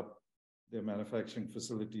set up their manufacturing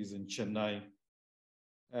facilities in Chennai.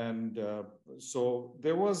 And so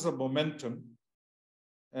there was a momentum.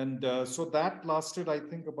 And so that lasted, I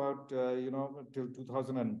think, about, till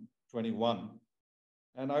 2021.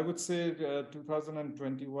 And I would say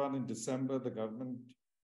 2021 in December, the government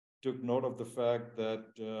took note of the fact that,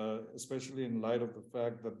 especially in light of the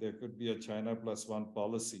fact that there could be a China +1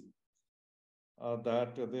 policy,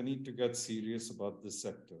 that they need to get serious about this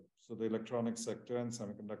sector. So the electronics sector and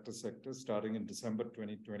semiconductor sector, starting in December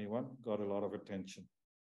 2021, got a lot of attention.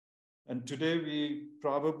 And today we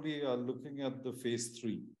probably are looking at the phase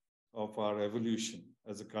 3 of our evolution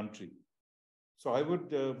as a country. So I would,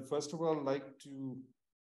 first of all, like to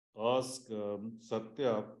ask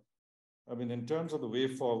Satya, in terms of the way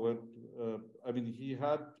forward, he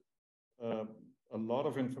had a lot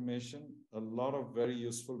of information, a lot of very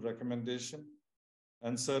useful recommendation,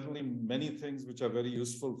 and certainly many things which are very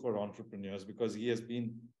useful for entrepreneurs, because he has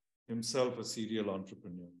been himself a serial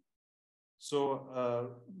entrepreneur.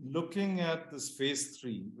 So looking at this phase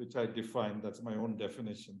 3, which I defined, that's my own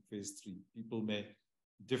definition, phase 3. People may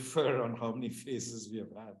differ on how many phases we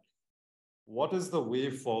have had. What is the way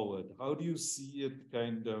forward? How do you see it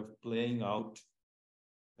kind of playing out,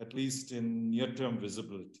 at least in near-term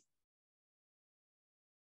visibility?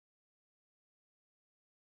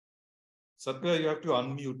 Satya, you have to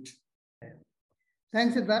unmute.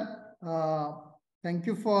 Thanks, Siddhartha. Thank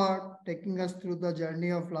you for taking us through the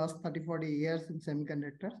journey of last 30-40 years in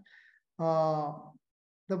semiconductors.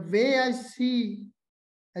 The way I see,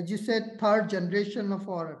 as you said, third generation of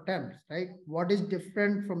our attempts, right? What is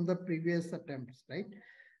different from the previous attempts, right?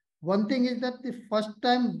 One thing is that the first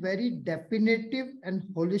time very definitive and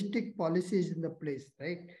holistic policies in the place,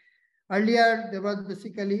 right? Earlier, there was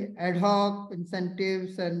basically ad hoc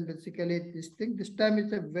incentives and basically this thing. This time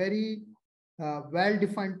it's a very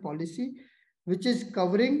well-defined policy, which is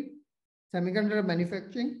covering semiconductor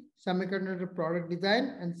manufacturing, semiconductor product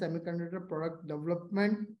design, and semiconductor product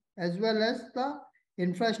development, as well as the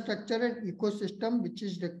infrastructure and ecosystem which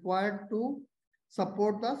is required to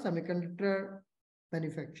support the semiconductor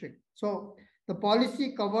manufacturing. So the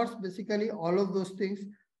policy covers basically all of those things.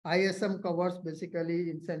 ISM covers basically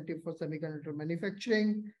incentive for semiconductor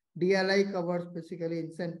manufacturing. DLI covers basically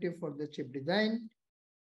incentive for the chip design.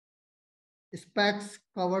 Specs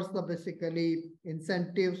covers the basically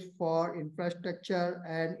incentives for infrastructure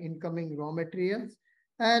and incoming raw materials.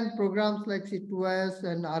 And programs like C2S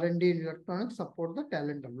and R&D in electronics support the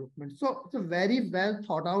talent development. So it's a very well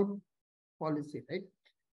thought out policy, right?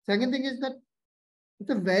 Second thing is that it's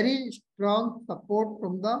a very strong support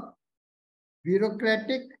from the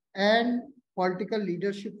bureaucratic and political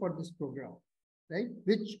leadership for this program, right?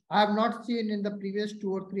 Which I have not seen in the previous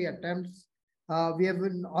 2 or 3 attempts. We have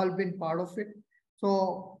all been part of it.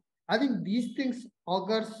 So I think these things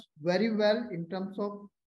augurs very well in terms of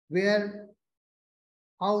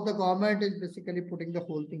how the government is basically putting the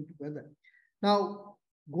whole thing together. Now,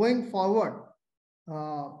 going forward,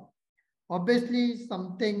 obviously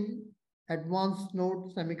something advanced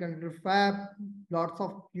node semiconductor fab, lots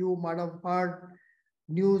of you might have heard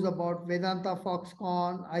news about Vedanta,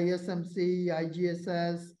 Foxconn, ISMC,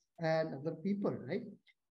 IGSS, and other people, right?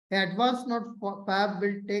 Advanced node fab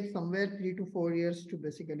will take somewhere 3 to 4 years to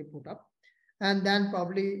basically put up, and then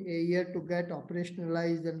probably a year to get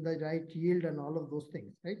operationalized and the right yield and all of those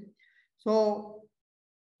things, right? So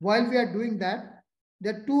while we are doing that,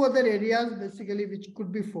 there are 2 other areas basically which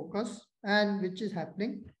could be focused and which is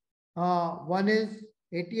happening. One is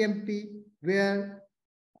ATMP, where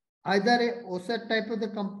either a OSAT type of the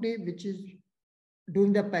company, which is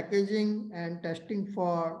doing the packaging and testing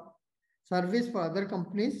for service for other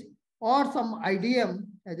companies, or some IDM,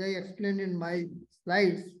 as I explained in my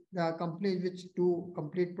slides, the companies which do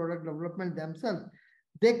complete product development themselves,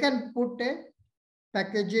 they can put a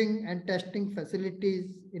packaging and testing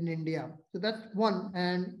facilities in India. So that's one.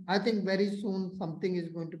 And I think very soon something is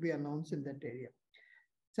going to be announced in that area.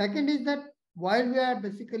 Second is that while we are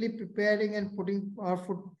basically preparing and putting our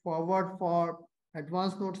foot forward for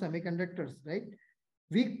advanced node semiconductors, right?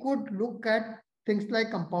 We could look at things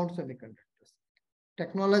like compound semiconductors,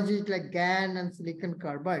 technologies like GaN and silicon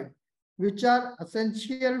carbide, which are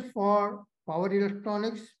essential for power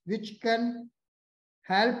electronics, which can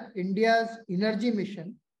help India's energy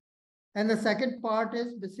mission. And the second part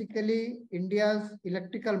is basically India's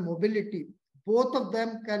electrical mobility. Both of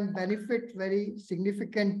them can benefit very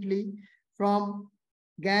significantly from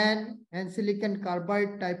GaN and silicon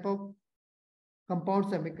carbide type of compound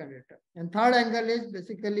semiconductor. And third angle is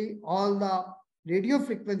basically all the radio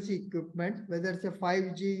frequency equipment, whether it's a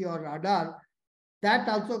 5G or radar, that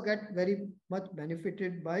also get very much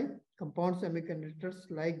benefited by compound semiconductors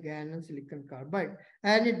like GaN and silicon carbide.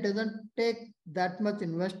 And it doesn't take that much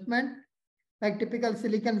investment. Like typical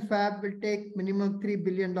silicon fab will take minimum $3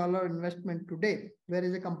 billion investment today,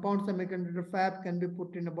 whereas a compound semiconductor fab can be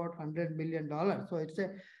put in about $100 million. So it's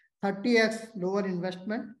a 30x lower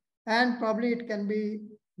investment, and probably it can be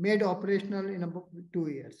made operational in about 2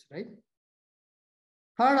 years, right?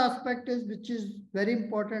 Third aspect is, which is very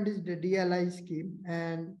important, is the DLI scheme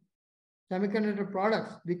and semiconductor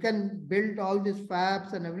products. We can build all these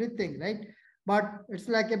fabs and everything, right? But it's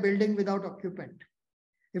like a building without occupant.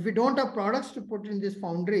 If we don't have products to put in these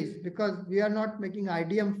foundries, because we are not making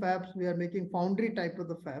IDM fabs, we are making foundry type of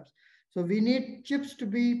the fabs. So we need chips to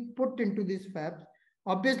be put into these fabs.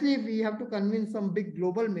 Obviously, we have to convince some big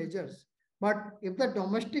global majors. But if the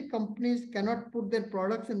domestic companies cannot put their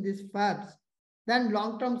products in these fabs, then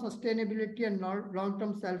long-term sustainability and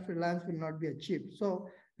long-term self-reliance will not be achieved. So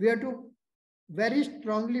we have to very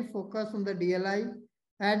strongly focus on the DLI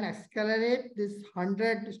and accelerate this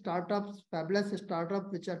 100 startups, fabulous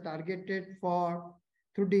startups, which are targeted for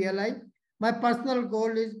through DLI. My personal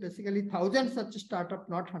goal is basically 1,000 such startups,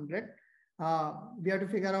 not 100. We have to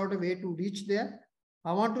figure out a way to reach there.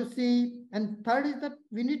 I want to see, and third is that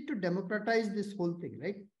we need to democratize this whole thing,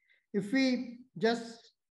 right? If we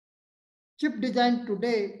just chip design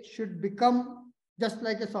today should become just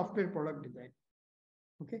like a software product design,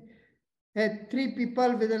 okay? 3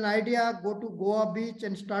 people with an idea go to Goa beach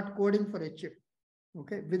and start coding for a chip,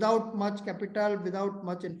 okay? Without much capital, without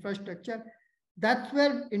much infrastructure. That's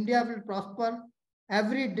where India will prosper.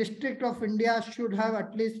 Every district of India should have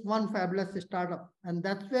at least one fabulous startup, and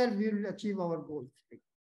that's where we will achieve our goals.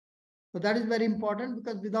 So that is very important,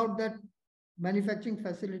 because without that, manufacturing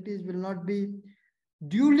facilities will not be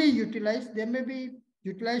duly utilized. There may be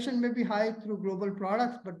utilization may be high through global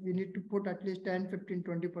products, but we need to put at least 10, 15,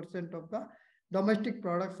 20% of the domestic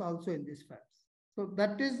products also in these fabs. So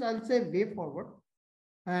that is, I'll say, way forward.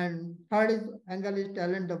 And third is angle is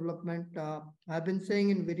talent development. I've been saying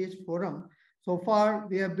in various forums So far,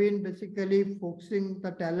 we have been basically focusing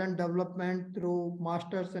the talent development through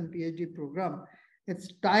master's and PhD program.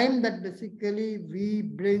 It's time that basically we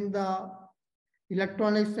bring the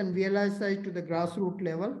electronics and VLSI to the grassroots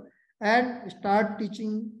level and start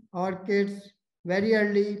teaching our kids very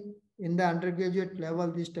early in the undergraduate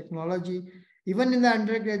level this technology. Even in the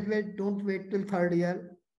undergraduate, don't wait till third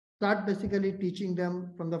year. Start basically teaching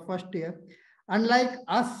them from the first year. Unlike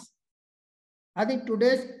us, I think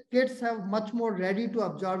today's kids have much more ready to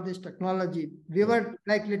absorb this technology. We were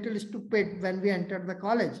like little stupid when we entered the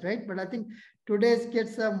college, right? But I think today's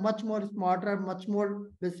kids are much more smarter, much more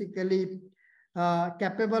basically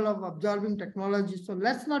capable of absorbing technology. So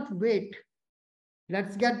let's not wait.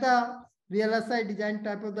 Let's get the VLSI design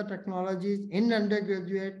type of the technologies in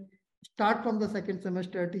undergraduate, start from the second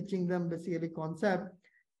semester, teaching them basically concept.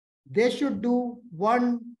 They should do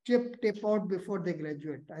one chip tape out before they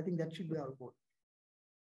graduate. I think that should be our goal.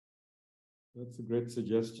 That's a great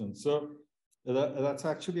suggestion. So that's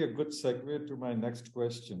actually a good segue to my next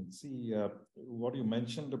question. See, what you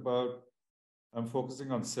mentioned about, I'm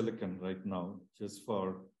focusing on silicon right now, just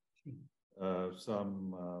for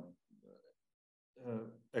some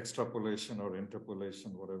extrapolation or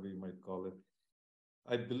interpolation, whatever you might call it.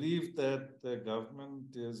 I believe that the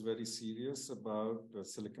government is very serious about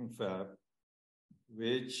silicon fab,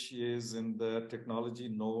 which is in the technology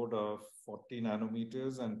node of 40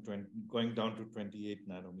 nanometers and going down to 28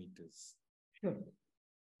 nanometers. Sure.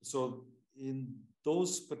 So in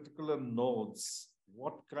those particular nodes,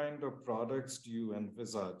 what kind of products do you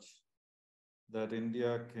envisage that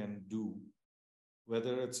India can do,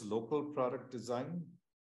 whether it's local product design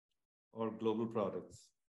or global products?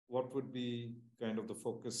 What would be kind of the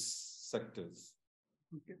focus sectors?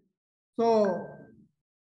 Okay. So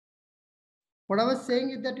what I was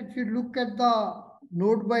saying is that if you look at the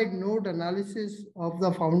node by node analysis of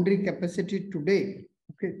the foundry capacity today,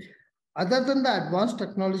 okay, other than the advanced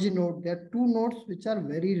technology node, there are two nodes which are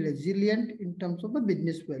very resilient in terms of the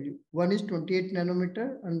business value. One is 28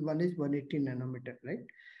 nanometer and one is 180 nanometer, right?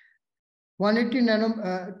 28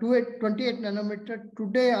 nanometer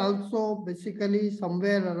today also basically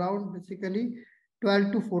somewhere around basically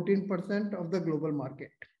 12 to 14% of the global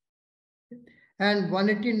market. And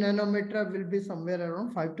 180 nanometer will be somewhere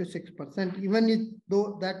around 5 to 6%, even if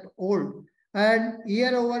though that old. And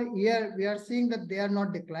year over year, we are seeing that they are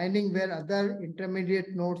not declining, where other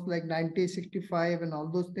intermediate nodes like 90, 65 and all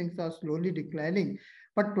those things are slowly declining.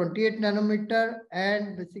 But 28 nanometer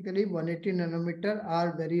and basically 180 nanometer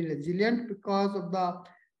are very resilient because of the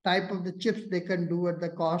type of the chips they can do at the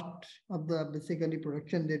cost of the basically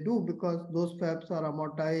production they do, because those fabs are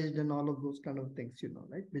amortized and all of those kind of things, you know,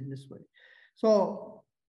 right, business wise. So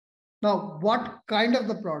now what kind of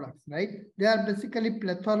the products, right? They are basically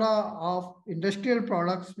plethora of industrial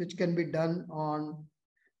products which can be done on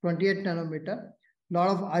 28 nanometer. A lot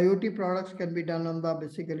of IoT products can be done on the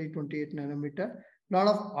basically 28 nanometer. A lot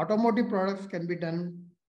of automotive products can be done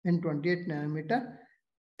in 28 nanometer.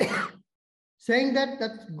 Saying that,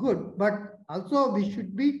 that's good, but also we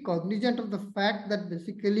should be cognizant of the fact that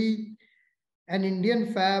basically an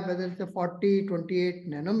Indian fab, whether it's a 40, 28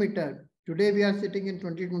 nanometer, today we are sitting in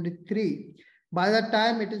 2023. By the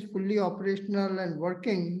time it is fully operational and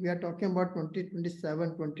working, we are talking about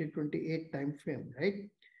 2027, 2028 time frame, right?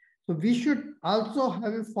 So we should also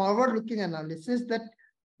have a forward-looking analysis that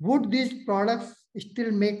would these products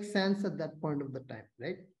still make sense at that point of the time,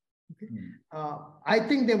 right? Okay. I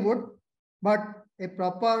think they would, but a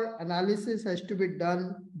proper analysis has to be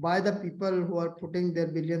done by the people who are putting their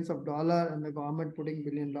billions of dollars and the government putting $1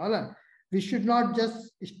 billion. We should not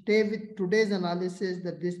just stay with today's analysis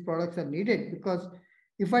that these products are needed, because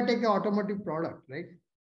if I take an automotive product, right,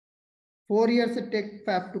 4 years it takes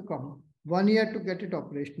fab to come, 1 year to get it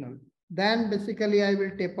operational. Then basically I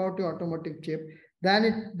will tape out the automotive chip. Then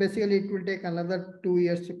it will take another 2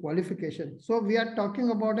 years to qualification. So we are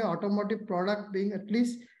talking about an automotive product being at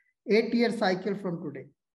least 8-year cycle from today.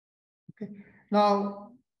 Okay.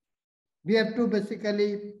 Now we have to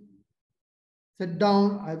basically sit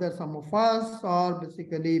down, either some of us or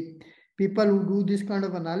basically people who do this kind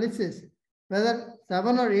of analysis, whether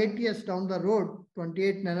 7 or 8 years down the road,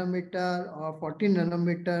 28 nanometer or 14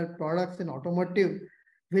 nanometer products in automotive,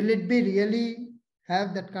 will it be really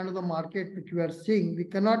have that kind of the market which we are seeing? We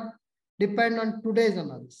cannot depend on today's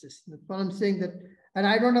analysis. That's what I'm saying, that, and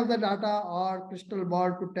I don't have the data or crystal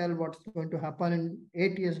ball to tell what's going to happen in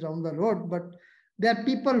 8 years down the road, but there are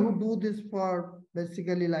people who do this for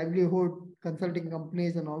basically livelihood, consulting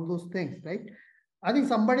companies and all those things, right? I think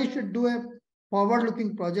somebody should do a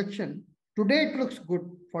forward-looking projection. Today it looks good.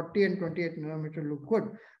 40 and 28 nanometer look good.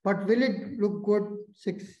 But will it look good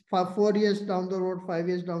 4 years down the road, 5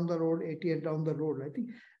 years down the road, 8 years down the road? I think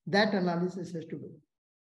that analysis has to be.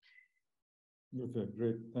 Okay,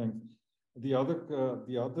 great, thanks. The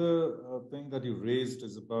other thing that you raised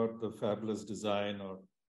is about the fabless design, or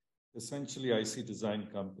essentially IC design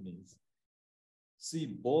companies. See,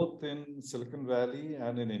 both in Silicon Valley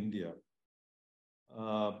and in India,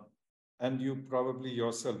 and you probably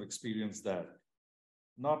yourself experienced that.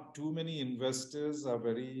 Not too many investors are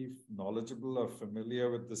very knowledgeable or familiar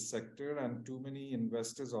with this sector, and too many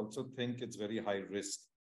investors also think it's very high risk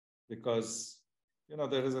because, you know,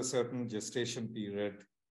 there is a certain gestation period,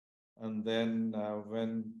 and then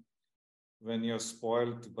when you're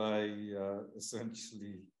spoiled by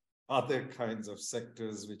essentially other kinds of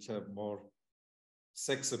sectors which have more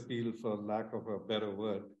sex appeal, for lack of a better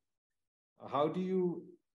word, how do you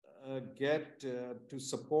get to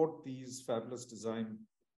support these fabless design,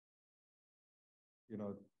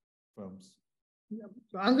 firms? Yeah.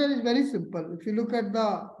 The answer is very simple. If you look at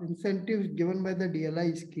the incentives given by the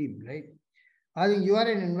DLI scheme, right? I think you are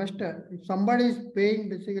an investor. If somebody is paying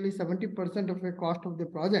basically 70% of the cost of the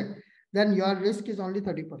project, then your risk is only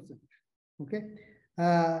 30%. Okay.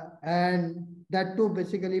 And that too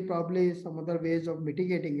basically probably some other ways of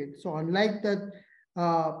mitigating it. So unlike that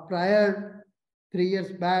prior 3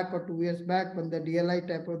 years back or 2 years back when the DLI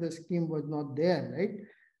type of the scheme was not there, right?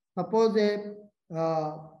 Suppose a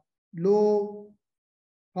low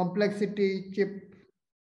complexity chip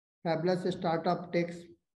fabless startup takes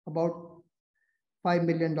about $5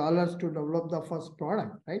 million to develop the first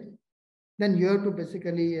product, right? Then you have to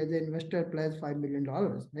basically, as an investor, place $5 million,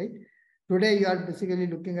 right? Today, you are basically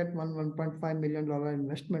looking at $1.5 million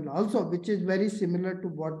investment also, which is very similar to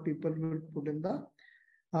what people will put in the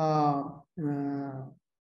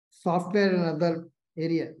software and other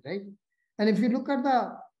areas, right? And if you look at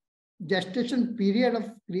the gestation period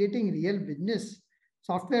of creating real business,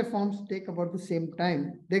 software firms take about the same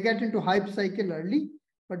time. They get into hype cycle early,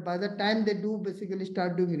 but by the time they do basically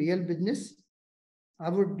start doing real business, I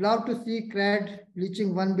would love to see CRAD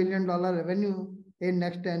reaching $1 billion revenue in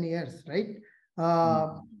next 10 years, right?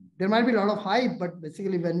 There might be a lot of hype, but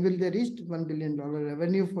basically when will they reach $1 billion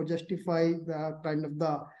revenue for justify the kind of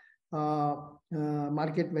the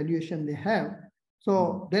market valuation they have?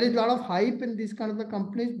 So there is a lot of hype in these kind of the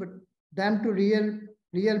companies, but them to real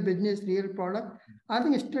business, real product, I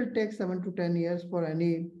think it still takes 7 to 10 years for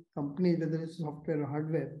any company, whether it's software or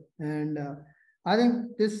hardware. And I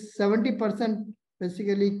think this 70%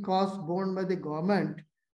 basically cost borne by the government,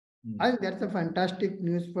 I think that's a fantastic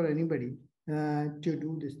news for anybody to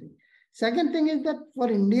do this thing. Second thing is that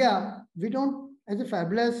for India, we don't, as a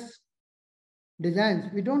fabless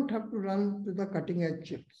designs, we don't have to run to the cutting edge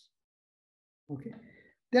chips. Okay.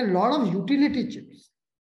 There are a lot of utility chips,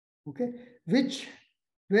 okay,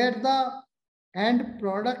 where the end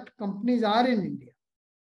product companies are in India.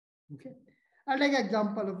 Okay. I'll take an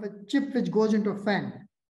example of a chip which goes into a fan.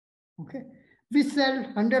 Okay. We sell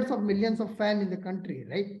hundreds of millions of fans in the country,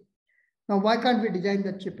 right? Now, why can't we design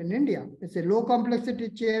that chip in India? It's a low complexity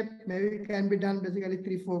chip, maybe it can be done basically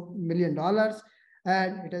 $3-4 million,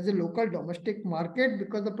 and it has a local domestic market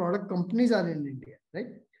because the product companies are in India, right?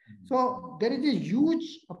 So there is a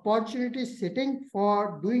huge opportunity sitting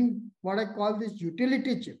for doing what I call these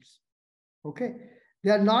utility chips. Okay.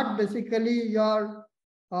 They are not basically your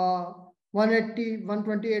 180,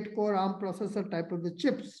 128 core ARM processor type of the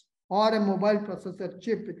chips or a mobile processor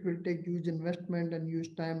chip. It will take huge investment and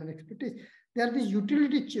huge time and expertise. They are these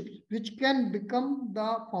utility chips which can become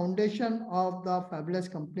the foundation of the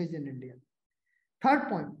fabless companies in India. Third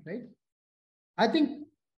point, right? I think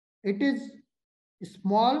it is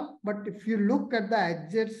small, but if you look at the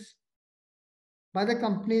exits by the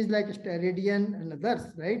companies like Steradian and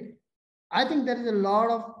others, right? I think there is a lot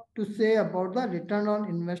of to say about the return on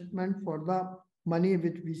investment for the money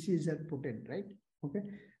which VCs have put in, right? Okay.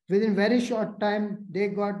 Within very short time, they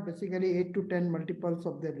got basically 8 to 10 multiples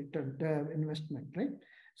of their return investment, right?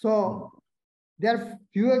 So there are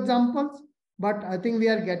few examples, but I think we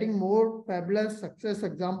are getting more fabulous success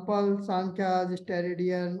examples, Sankhya,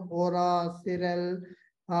 Steradian, Aura, Cyril.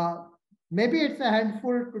 Maybe it's a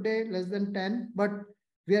handful today, less than 10, but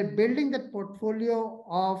we are building that portfolio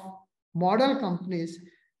of model companies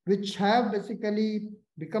which have basically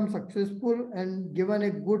become successful and given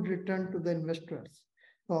a good return to the investors.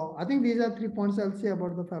 So I think these are 3 points I'll say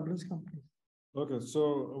about the fabless companies. Okay,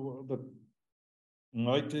 so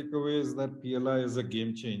my takeaway is that PLI is a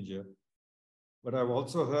game changer. But I've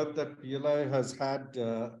also heard that PLI has had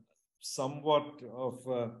somewhat of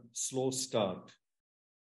a slow start.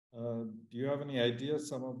 Do you have any idea?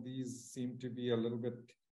 Some of these seem to be a little bit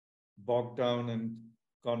bogged down in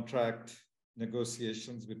contract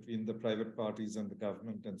negotiations between the private parties and the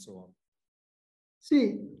government and so on?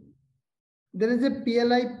 See, there is a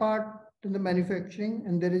PLI part in the manufacturing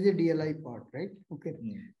and there is a DLI part, right? Okay.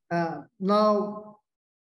 Now,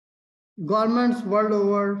 governments world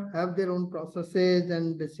over have their own processes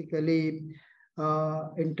and basically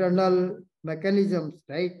internal mechanisms,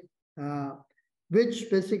 right? Which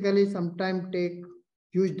basically sometimes take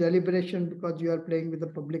huge deliberation because you are playing with the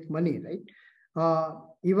public money, right?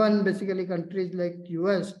 Even basically countries like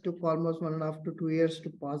US took almost 1.5 to 2 years to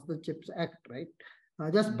pass the CHIPS Act, right?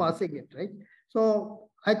 Just passing it, right? So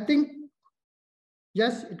I think,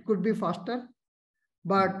 yes, it could be faster,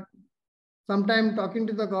 but sometimes talking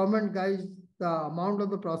to the government guys, the amount of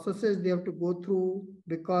the processes they have to go through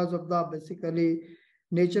because of the basically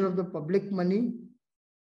nature of the public money,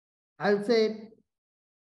 I'll say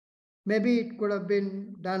maybe it could have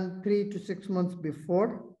been done 3 to 6 months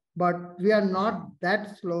before, but we are not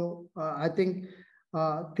that slow. I think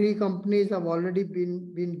 3 companies have already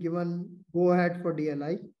been given go ahead for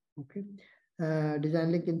DLI, okay,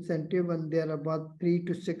 design link incentive, and there are about 3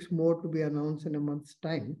 to 6 more to be announced in a month's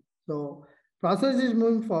time. So process is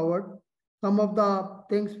moving forward. Some of the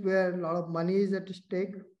things where a lot of money is at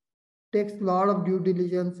stake takes a lot of due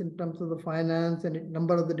diligence in terms of the finance and a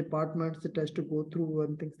number of the departments it has to go through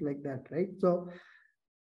and things like that, right? So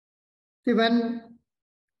see, when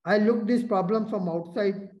I looked these problems from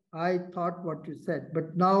outside, I thought what you said,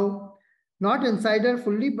 but now not insider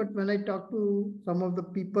fully, but when I talk to some of the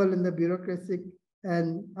people in the bureaucracy,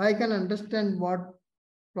 and I can understand what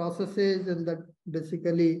processes and the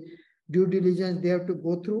basically due diligence they have to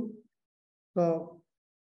go through. So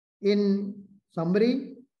in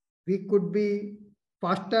summary, we could be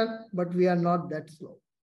faster, but we are not that slow.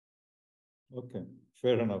 Okay,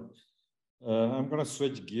 fair enough. I'm going to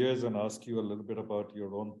switch gears and ask you a little bit about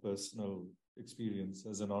your own personal experience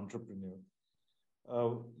as an entrepreneur.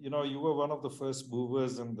 You were one of the first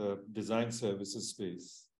movers in the design services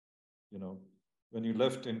space. When you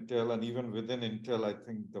left Intel, and even within Intel, I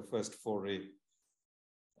think the first foray.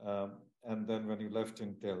 And then when you left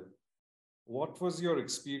Intel, what was your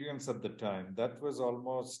experience at the time? That was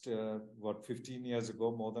almost, 15 years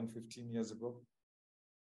ago, more than 15 years ago?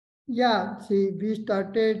 Yeah, see, we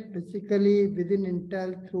started basically within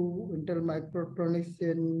Intel through Intel Microelectronics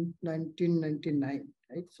in 1999,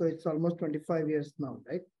 right? So it's almost 25 years now,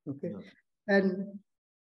 right? Okay. Yeah. And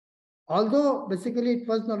although basically it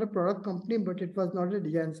was not a product company, but it was not a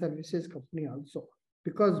design services company also,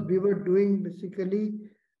 because we were doing basically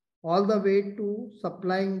all the way to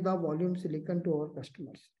supplying the volume silicon to our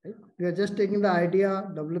customers, right? We are just taking the idea,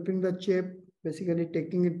 developing the chip, basically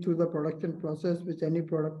taking it through the production process, which any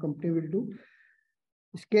product company will do,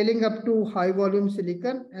 scaling up to high volume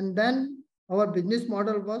silicon. And then our business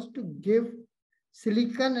model was to give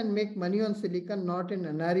silicon and make money on silicon, not in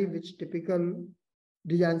NRE, which typical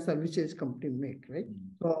design services company make, right?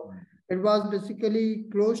 So it was basically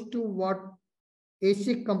close to what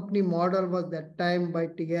ASIC company model was that time by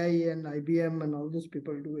TI and IBM and all those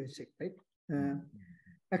people do ASIC, right?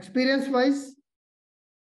 Experience-wise,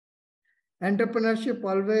 entrepreneurship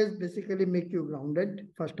always basically make you grounded,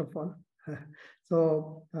 first of all.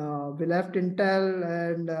 So we left Intel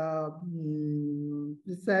and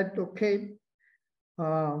we said, okay,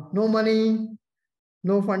 no money,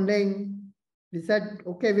 no funding. We said,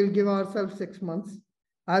 okay, we'll give ourselves 6 months.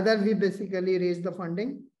 Either we basically raise the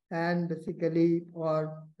funding and basically,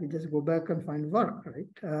 or we just go back and find work,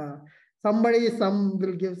 right? Some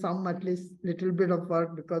will give some at least little bit of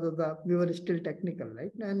work because of we were still technical,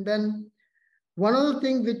 right? And then one of the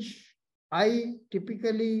things which I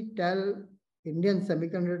typically tell Indian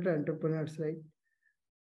semiconductor entrepreneurs, right?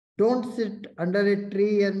 Don't sit under a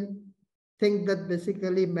tree and think that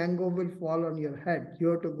basically mango will fall on your head. You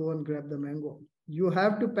have to go and grab the mango. You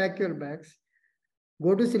have to pack your bags,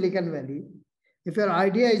 go to Silicon Valley. If your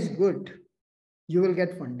idea is good, you will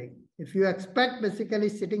get funding. If you expect basically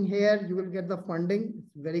sitting here, you will get the funding,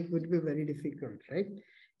 it's going to be very difficult, right?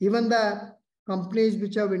 Even the companies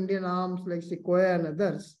which have Indian arms like Sequoia and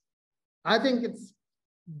others, I think it's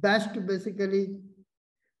best to basically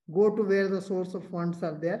go to where the source of funds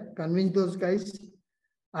are there, convince those guys.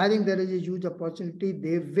 I think there is a huge opportunity.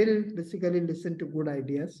 They will basically listen to good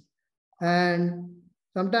ideas. And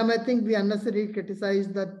sometimes I think we unnecessarily criticize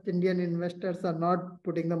that Indian investors are not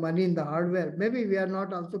putting the money in the hardware. Maybe we are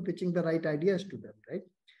not also pitching the right ideas to them, right?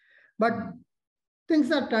 But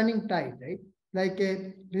things are turning tide, right? Like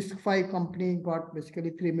a RISC-V company got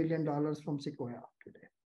basically $3 million from Sequoia today,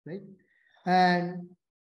 right?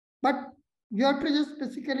 But you have to just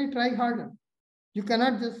basically try harder. You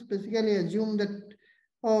cannot just basically assume that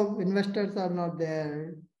oh, investors are not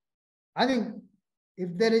there. I think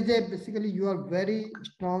if there is a, basically you are very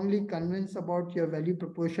strongly convinced about your value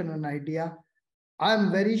proposition and idea,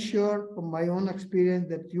 I'm very sure from my own experience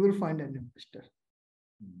that you will find an investor.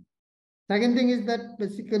 Second thing is that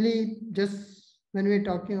basically just when we're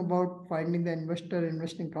talking about finding the investor,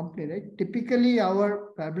 investing company, right? Typically our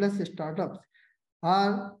fabulous startups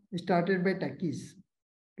are started by techies.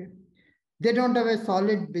 Okay. They don't have a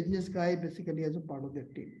solid business guy basically as a part of their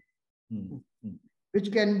team.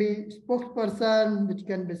 Which can be spokesperson, which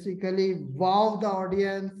can basically wow the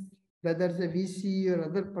audience, whether it's a VC or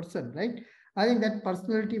other person, right? I think that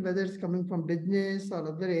personality, whether it's coming from business or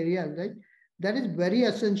other areas, right? That is very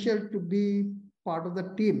essential to be part of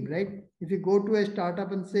the team, right? If you go to a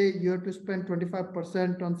startup and say you have to spend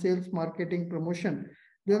 25% on sales, marketing, promotion,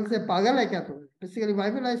 they'll say, Pagal hai kya tu? Basically, why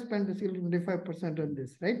will I spend basically 25% on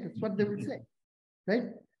this, right? That's what they will say, right?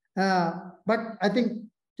 But I think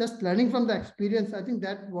just learning from the experience, I think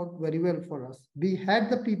that worked very well for us. We had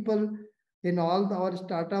the people in all our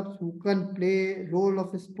startups who can play role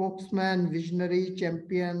of a spokesman, visionary,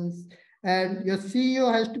 champions, and your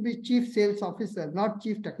CEO has to be chief sales officer, not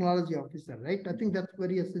chief technology officer, right? I think that's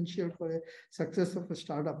very essential for a success of a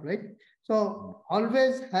startup, right? So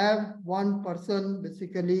always have one person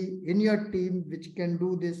basically in your team which can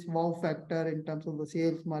do this wow factor in terms of the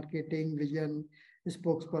sales, marketing, vision,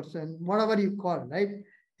 spokesperson, whatever you call, right?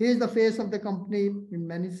 He is the face of the company in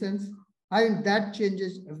many sense. I think that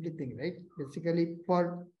changes everything, right? Basically,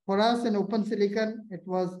 for us in Open Silicon, it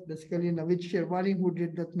was basically Navid Sherwani who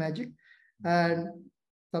did that magic. And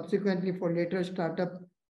subsequently for later startup,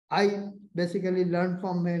 I basically learned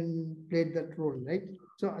from him and played that role, right?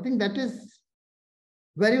 So I think that is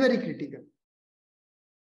very, very critical.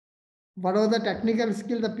 Whatever the technical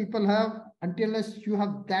skill that people have, until you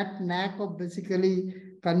have that knack of basically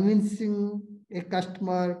convincing a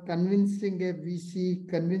customer, convincing a VC,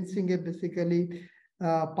 convincing a basically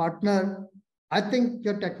partner, I think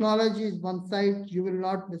your technology is one side, you will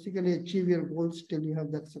not basically achieve your goals till you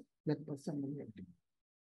have that person in your team.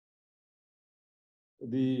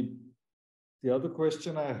 The other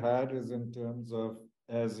question I had is in terms of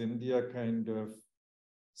as India kind of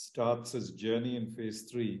starts its journey in phase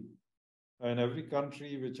 3, and every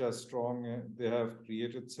country which are strong, they have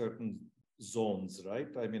created certain zones, right?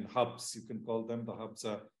 I mean, hubs, you can call them. The hubs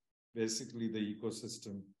are basically the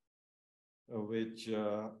ecosystem which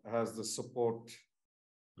has the support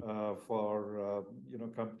for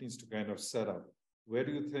companies to kind of set up. Where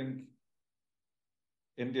do you think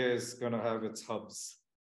India is going to have its hubs?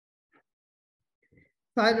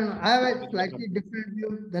 So I don't know. I have a slightly different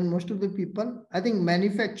view than most of the people. I think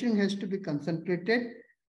manufacturing has to be concentrated.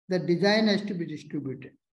 The design has to be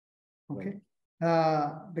distributed. Okay.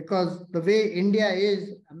 Right. Because the way India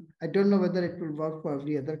is, I don't know whether it will work for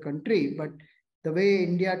every other country, but the way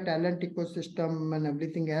India talent ecosystem and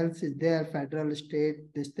everything else is there, federal,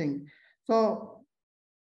 state, this thing. So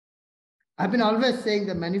I've been always saying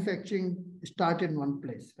the manufacturing start in one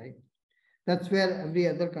place, right? That's where every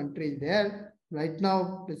other country is there. Right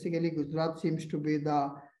now, basically Gujarat seems to be the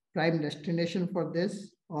prime destination for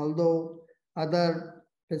this, although other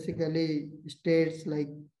basically states like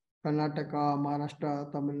Karnataka,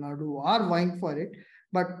 Maharashtra, Tamil Nadu are vying for it.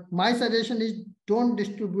 But my suggestion is don't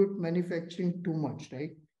distribute manufacturing too much,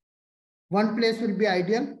 right? One place will be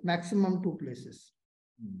ideal, maximum 2 places.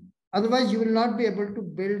 Otherwise, you will not be able to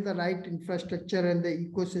build the right infrastructure and the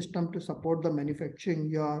ecosystem to support the manufacturing.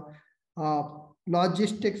 Your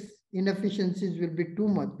logistics inefficiencies will be too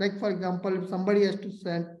much. Like, for example, if somebody has to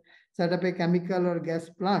set up a chemical or gas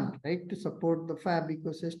plant, right, to support the fab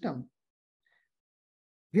ecosystem.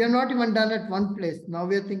 We have not even done it one place. Now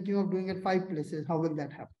we are thinking of doing it 5 places. How will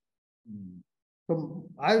that happen? So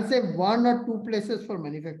I'll say 1 or 2 places for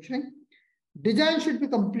manufacturing. Design should be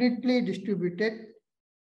completely distributed.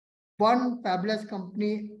 One fabulous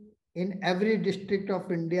company in every district of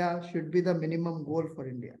India should be the minimum goal for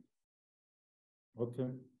India. Okay.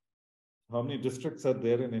 How many districts are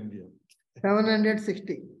there in India?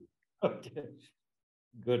 760. Okay,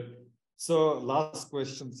 good. So last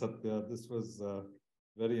question, Satya. This was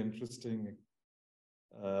very interesting.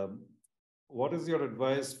 What is your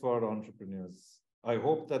advice for entrepreneurs? I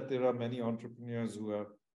hope that there are many entrepreneurs who have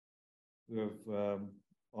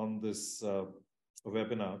on this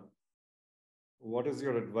webinar. What is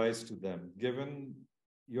your advice to them, given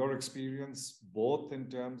your experience, both in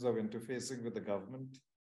terms of interfacing with the government,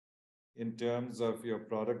 in terms of your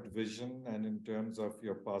product vision, and in terms of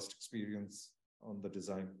your past experience on the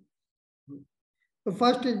design? So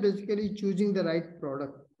first is basically choosing the right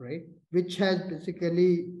product, right? Which has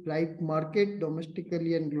basically right market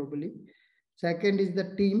domestically and globally. Second is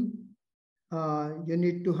the team. You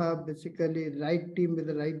need to have basically right team with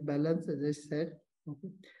the right balance, as I said. Okay.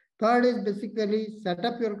 Third is basically set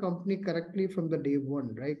up your company correctly from the day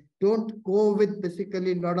one, right? Don't go with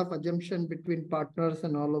basically a lot of assumption between partners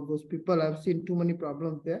and all of those people. I've seen too many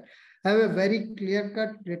problems there. Have a very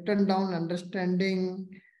clear-cut, written down understanding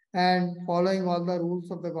and following all the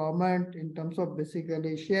rules of the government in terms of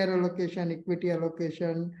basically share allocation, equity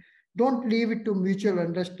allocation. Don't leave it to mutual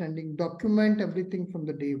understanding. Document everything from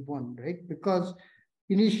the day one, right? Because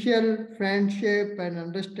initial friendship and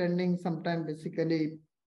understanding sometimes basically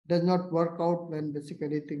does not work out when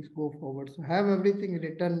basically things go forward. So have everything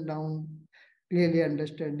written down, clearly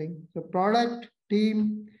understanding. So product,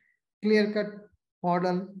 team, clear-cut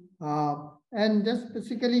model, and just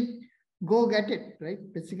basically go get it, right?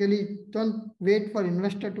 Basically, don't wait for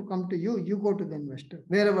investor to come to you. You go to the investor,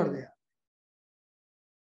 wherever they are.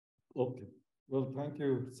 Okay. Well, thank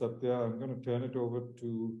you, Satya. I'm going to turn it over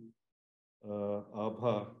to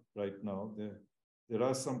Abha right now. There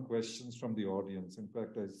are some questions from the audience. In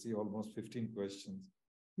fact, I see almost 15 questions.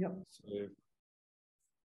 Yeah. So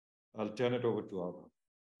I'll turn it over to Abha.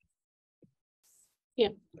 Yeah.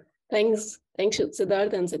 Thanks,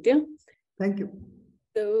 Siddhartha and Satya. Thank you.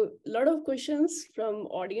 So a lot of questions from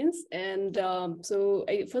audience, and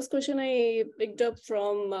first question I picked up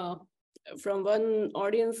from one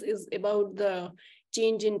audience is about the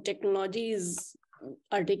change in technologies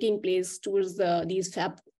are taking place towards these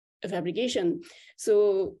fabrication.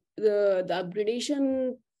 So the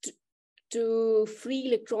upgradation to free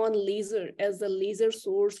electron laser as the laser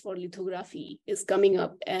source for lithography is coming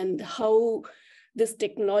up, and how this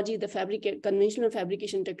technology, the conventional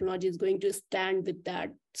fabrication technology, is going to stand with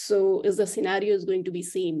that. So is the scenario is going to be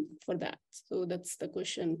same for that? So that's the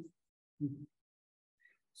question.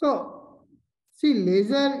 So see,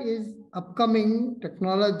 laser is upcoming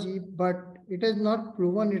technology, but it has not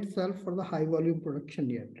proven itself for the high volume production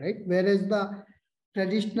yet, right? Whereas the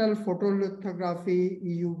traditional photolithography,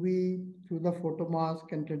 EUV through the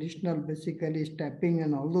photomask and traditional basically stepping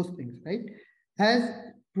and all those things, right, has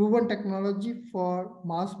proven technology for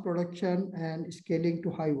mass production and scaling to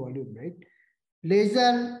high volume, right?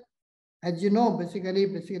 Laser, as you know,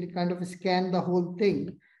 basically kind of scan the whole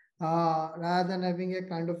thing rather than having a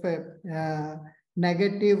kind of a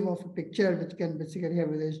negative of a picture which can basically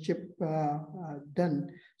have a chip done.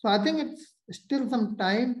 So I think it's still some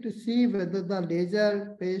time to see whether the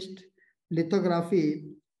laser-based lithography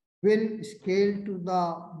will scale to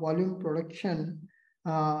the volume production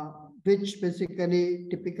which basically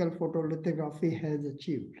typical photolithography has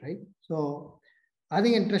achieved, right? So I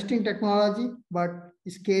think interesting technology, but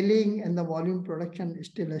scaling and the volume production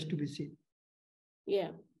still has to be seen. Yeah,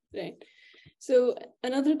 right. So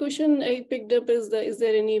another question I picked up is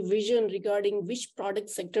there any vision regarding which product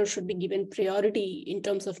sector should be given priority in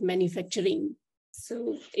terms of manufacturing?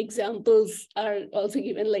 So examples are also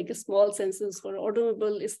given, like a small sensors for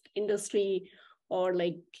automobile industry, or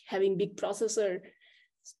like having big processor,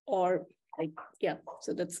 or like, yeah.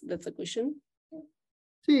 So that's a question.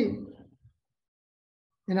 See,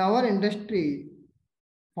 in our industry,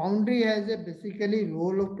 foundry has a basically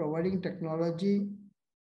role of providing technology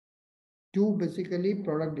to basically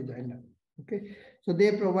product designer. Okay, so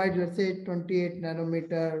they provide, let's say, 28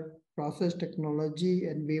 nanometer process technology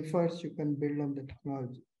and wafers you can build on the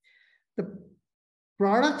technology. The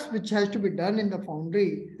products which has to be done in the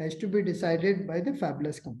foundry has to be decided by the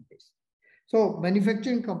fabless companies. So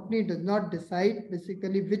manufacturing company does not decide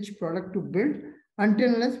basically which product to build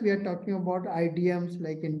until unless we are talking about IDMs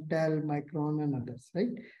like Intel, Micron, and others, right?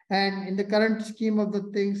 And in the current scheme of the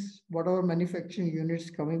things, whatever manufacturing units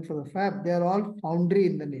coming for the fab, they are all foundry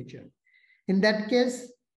in the nature. In that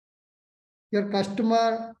case, your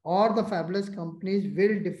customer or the fabless companies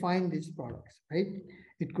will define these products, right?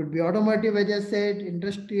 It could be automotive, as I said,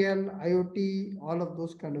 industrial, IoT, all of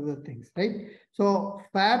those kind of the things, right? So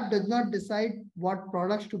fab does not decide what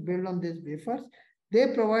products to build on these wafers.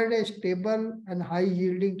 They provide a stable and high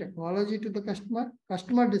yielding technology to the customer.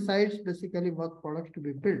 Customer decides basically what products to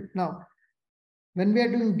be built. Now, when we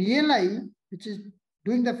are doing DLI, which is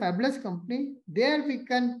doing the fabless company, there we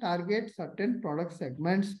can target certain product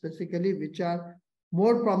segments basically which are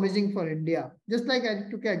more promising for India. Just like I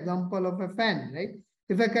took an example of a fan, right?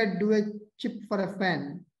 If I can do a chip for a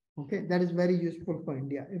fan, okay, that is very useful for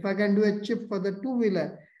India. If I can do a chip for the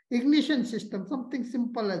two-wheeler ignition system, something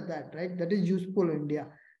simple as that, right? That is useful in India.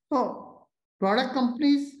 So product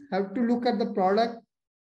companies have to look at the product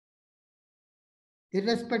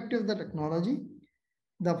irrespective of the technology.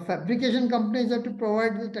 The fabrication companies have to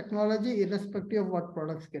provide the technology irrespective of what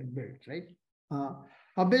products get built, right?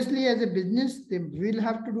 Obviously, as a business, they will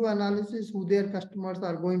have to do analysis who their customers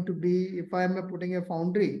are going to be. If I am putting a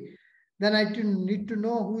foundry, then I need to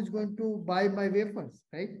know who is going to buy my wafers,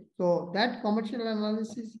 right? So that commercial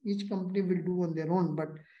analysis, each company will do on their own, but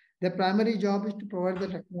their primary job is to provide the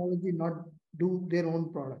technology, not do their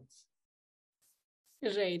own products.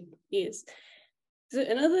 Right, yes. So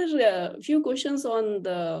another few questions on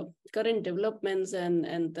the current developments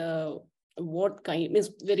and what kind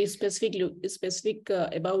is very specific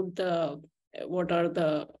about the what are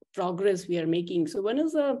the progress we are making. So one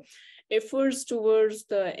is the efforts towards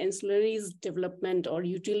the ancillaries development or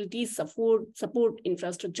utility support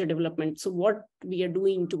infrastructure development. So what we are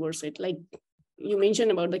doing towards it, like you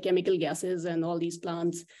mentioned about the chemical gases and all these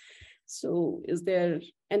plants. So is there,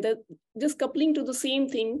 and that just coupling to the same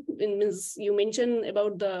thing, means you mentioned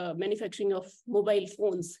about the manufacturing of mobile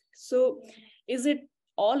phones. So is it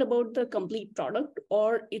all about the complete product,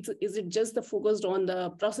 or is it just the focused on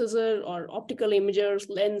the processor or optical imagers,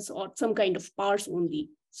 lens, or some kind of parts only?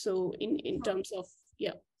 So in terms of,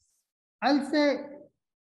 yeah. I'll say,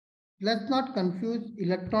 let's not confuse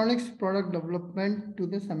electronics product development to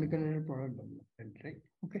the semiconductor product development, right?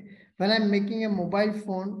 Okay. When I'm making a mobile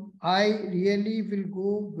phone, I really will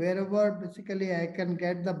go wherever basically I can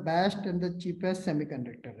get the best and the cheapest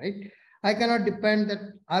semiconductor, right? I cannot depend that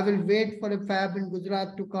I will wait for a fab in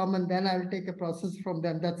Gujarat to come and then I will take a process from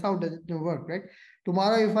them. That's how does it work, right?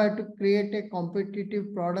 Tomorrow, if I have to create a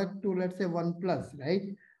competitive product to, let's say, OnePlus, right?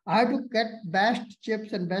 I have to get best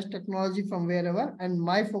chips and best technology from wherever, and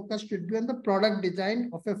my focus should be on the product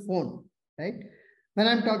design of a phone, right? When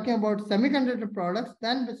I'm talking about semiconductor products,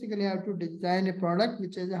 then basically I have to design a product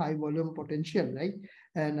which has a high volume potential, right?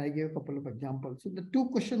 And I gave a couple of examples. So the two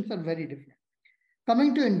questions are very different.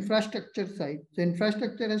 Coming to infrastructure side, so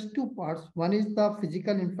infrastructure has two parts. One is the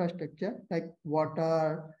physical infrastructure like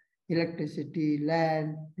water, electricity,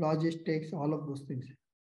 land, logistics, all of those things.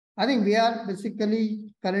 I think we are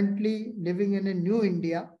basically currently living in a new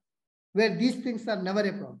India where these things are never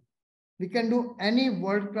a problem. We can do any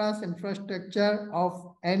world-class infrastructure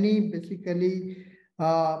of any basically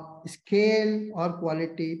scale or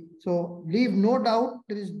quality. So leave no doubt,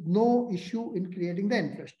 there is no issue in creating the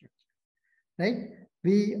infrastructure, right?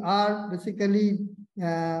 We are basically,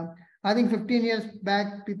 I think 15 years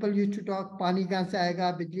back, people used to talk, pani kahan se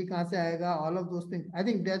aayega, bijli kahan se aayega, all of those things. I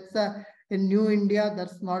think that's in New India,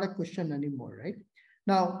 that's not a question anymore, right?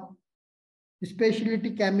 Now,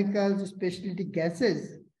 specialty chemicals, specialty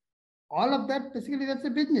gases, all of that, basically that's a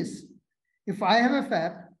business. If I have a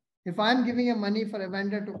fab, if I'm giving a money for a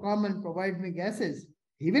vendor to come and provide me gases,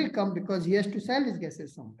 he will come because he has to sell his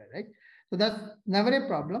gases somewhere, right? So that's never a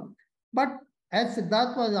problem. But as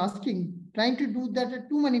Siddhartha was asking, trying to do that at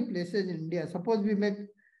too many places in India. Suppose we make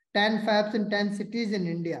 10 fabs in 10 cities in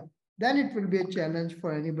India, then it will be a challenge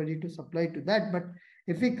for anybody to supply to that. But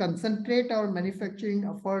if we concentrate our manufacturing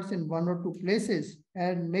efforts in one or two places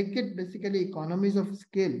and make it basically economies of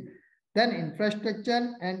scale, then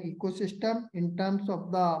infrastructure and ecosystem in terms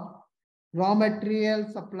of the raw material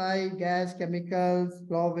supply, gas, chemicals,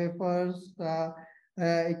 raw wafers,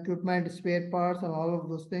 equipment, spare parts, and all of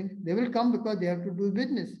those things, they will come because they have to do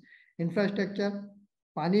business. Infrastructure,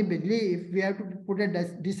 Pani Bijli, if we have to put a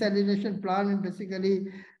desalination plant and basically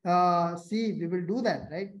see, we will do that,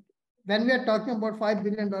 right? When we are talking about $5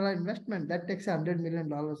 billion investment, that takes $100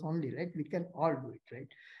 million only, right? We can all do it, right?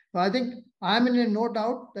 So I think I'm in a no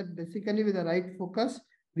doubt that basically with the right focus,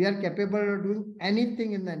 we are capable of doing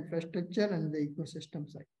anything in the infrastructure and the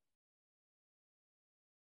ecosystem side.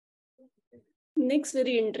 Next,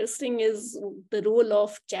 very interesting is the role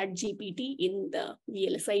of ChatGPT in the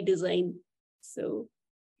VLSI design. So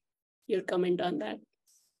your comment on that.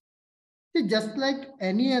 See, just like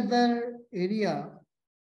any other area,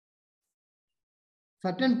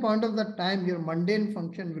 certain point of the time, your mundane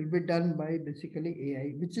function will be done by basically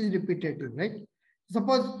AI, which is repetitive, right?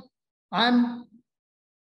 Suppose 20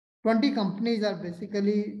 companies are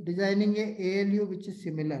basically designing a ALU which is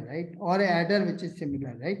similar, right? Or a adder which is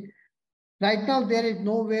similar, right? Right now, there is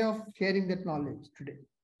no way of sharing that knowledge today,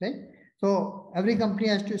 right? So every company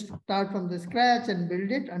has to start from the scratch and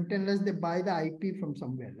build it unless they buy the IP from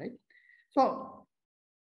somewhere, right? So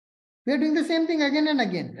we are doing the same thing again and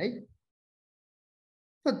again, right?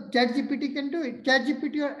 So ChatGPT can do it.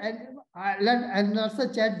 ChatGPT and not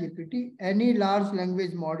such ChatGPT, any large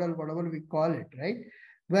language model, whatever we call it, right?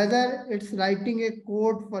 Whether it's writing a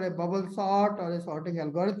code for a bubble sort or a sorting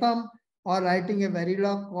algorithm, or writing a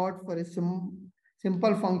Verilog code for a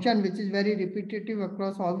simple function which is very repetitive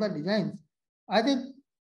across all the designs. I think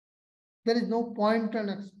there is no point in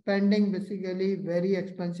expending basically very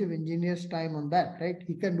expensive engineers' time on that, right?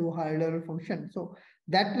 He can do higher level function. So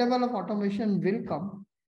that level of automation will come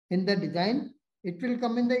in the design. It will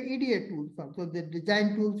come in the EDA tools also, the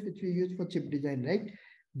design tools which we use for chip design, right?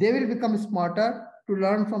 They will become smarter to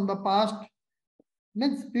learn from the past.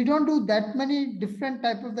 Means we don't do that many different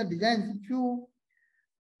types of the designs. If you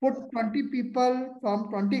put 20 people from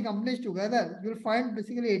 20 companies together, you'll find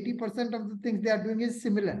basically 80% of the things they are doing is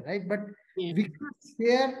similar, right? But we can't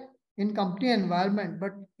share in company environment,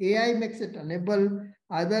 but AI makes it enable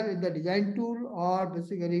either in the design tool or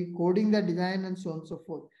basically coding the design and so on and so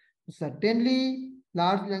forth. Certainly,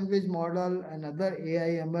 large language model and other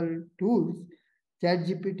AI ML tools,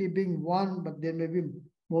 ChatGPT being one, but there may be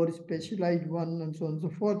more specialized one and so on and so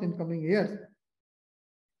forth in coming years,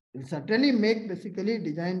 will certainly make basically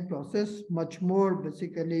design process much more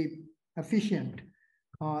basically efficient.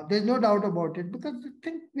 There's no doubt about it, because I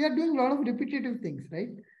think we are doing a lot of repetitive things,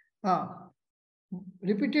 right?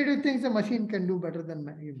 Repetitive things a machine can do better than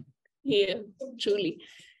human. Yeah, truly.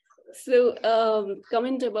 So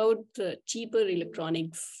comment about cheaper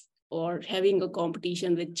electronics or having a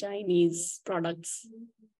competition with Chinese products.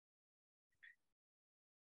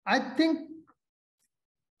 I think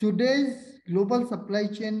today's global supply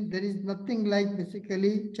chain, there is nothing like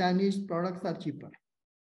basically Chinese products are cheaper.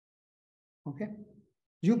 Okay.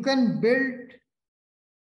 You can build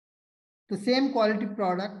the same quality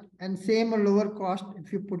product and same or lower cost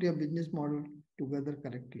if you put your business model together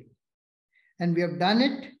correctly. And we have done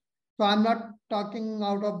it. So I'm not talking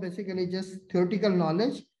out of basically just theoretical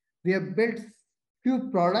knowledge. We have built few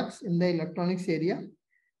products in the electronics area,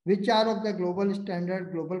 which are of the global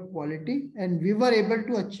standard, global quality, and we were able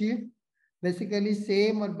to achieve basically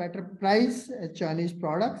same or better price as Chinese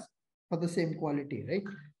products for the same quality, right?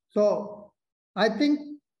 So I think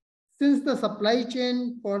since the supply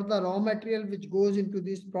chain for the raw material which goes into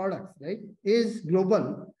these products, right, is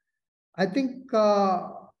global, I think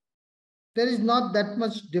there is not that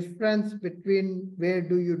much difference between where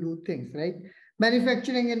do you do things, right?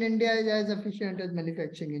 Manufacturing in India is as efficient as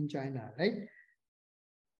manufacturing in China, right?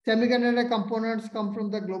 Semiconductor components come from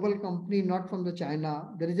the global company, not from the China.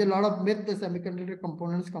 There is a lot of myth the semiconductor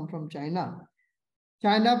components come from China.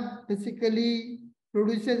 China basically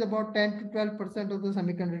produces about 10 to 12% of the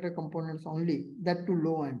semiconductor components only, that to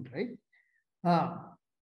low end, right?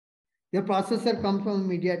 Your processor comes from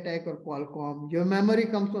MediaTek or Qualcomm. Your memory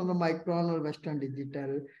comes from the Micron or Western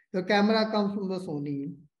Digital. Your camera comes from the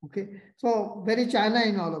Sony. Okay, so very China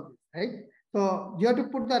in all of this, right? So you have to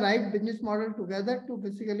put the right business model together to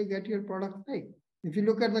basically get your product right. If you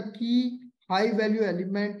look at the key high value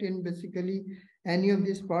element in basically any of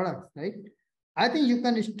these products, right? I think you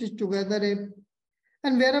can stitch together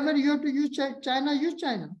and wherever you have to use China, use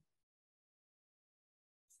China.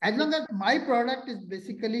 As long as my product is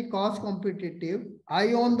basically cost competitive,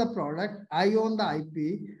 I own the product, I own the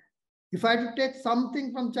IP. If I have to take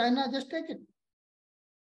something from China, just take it.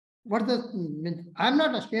 What does mean? I'm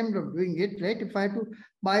not ashamed of doing it, right? If I have to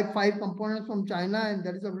buy 5 components from China and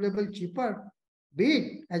that is available cheaper, be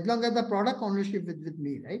it, as long as the product ownership is with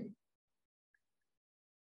me, right?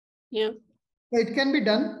 Yeah. So it can be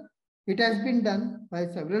done. It has been done by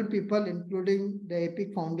several people, including the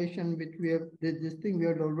EPIC Foundation, which we have this thing. We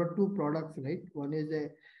have over 2 products, right? One is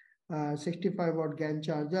a 65 watt GAN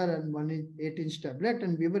charger and one is 8-inch tablet,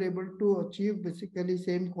 and we were able to achieve basically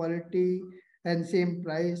same quality and same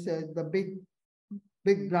price as the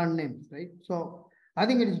big brand names, right? So I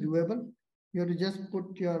think it is doable. You have to just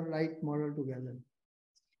put your right model together.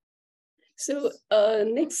 So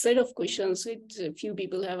next set of questions, which a few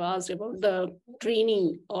people have asked about the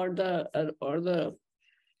training or the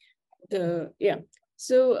yeah.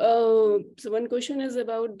 So one question is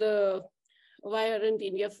about why aren't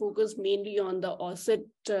India focused mainly on the OSAT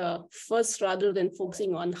first rather than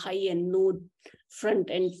focusing on high-end node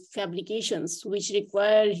front-end fabrications, which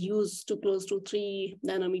require use to close to 3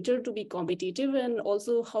 nanometer to be competitive? And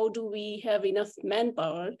also, how do we have enough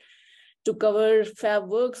manpower to cover fab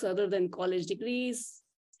works other than college degrees?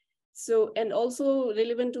 So, and also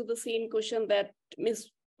relevant to the same question that, Miss,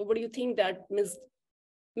 what do you think that, Miss,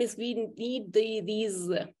 we need these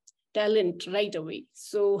talent right away.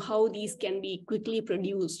 So how these can be quickly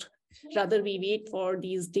produced, rather we wait for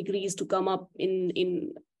these degrees to come up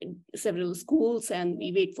in several schools and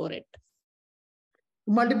we wait for it.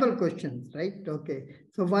 Multiple questions, right? Okay.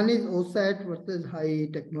 So one is OSAT versus high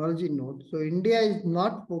technology node. So India is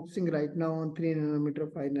not focusing right now on 3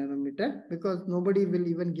 nanometer, 5 nanometer, because nobody will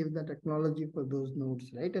even give the technology for those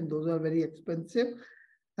nodes, right? And those are very expensive,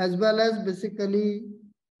 as well as basically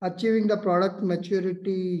achieving the product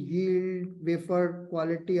maturity, yield, wafer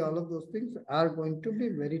quality, all of those things are going to be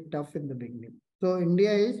very tough in the beginning. So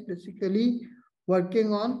India is basically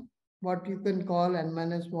working on what you can call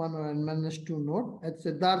N-1 or N-2 node. At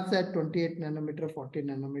Siddhartha said 28 nanometer, 40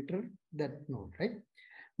 nanometer, that node, right?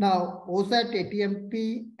 Now, OSAT,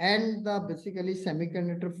 ATMP, and the basically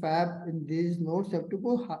semiconductor fab in these nodes have to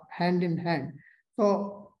go hand in hand.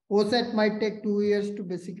 So OSAT might take 2 years to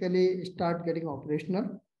basically start getting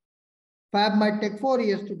operational. Fab might take 4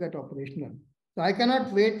 years to get operational. So I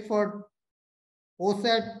cannot wait for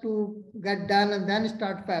OSAT to get done and then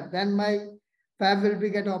start fab. Then my fab will be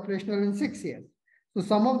get operational in 6 years. So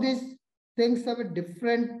some of these things have a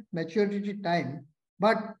different maturity time,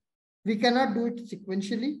 but we cannot do it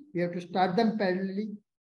sequentially. We have to start them parallelly.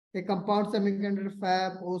 A compound semiconductor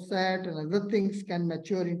fab, OSAT, and other things can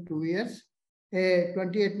mature in 2 years. A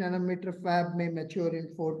 28 nanometer fab may mature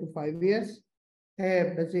in 4 to 5 years.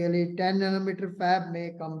 Basically 10 nanometer fab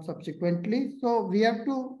may come subsequently. So we have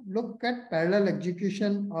to look at parallel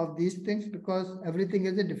execution of these things because everything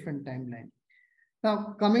is a different timeline.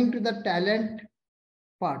 Now, coming to the talent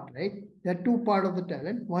part, right? There are two parts of the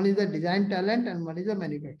talent. One is the design talent and one is the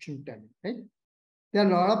manufacturing talent, right? There are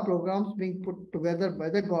a lot of programs being put together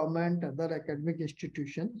by the government, other academic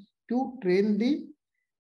institutions to train the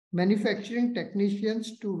manufacturing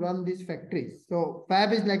technicians to run these factories. So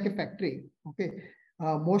fab is like a factory, okay?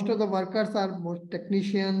 Most of the workers are most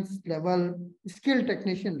technicians level, skilled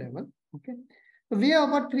technician level, okay? So we have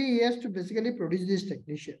about 3 years to basically produce these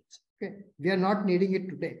technicians, okay? We are not needing it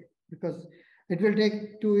today because it will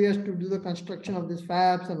take 2 years to do the construction of these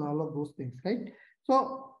fabs and all of those things, right?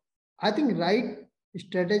 So I think right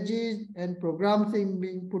strategies and programs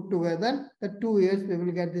being put together, that 2 years we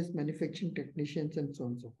will get these manufacturing technicians and so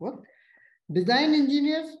on and so forth. Design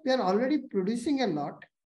engineers, we are already producing a lot,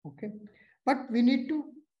 okay? But we need to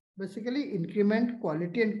basically increment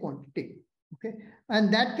quality and quantity, okay?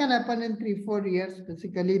 And that can happen in 3-4 years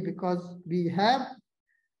basically because we have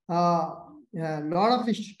a lot of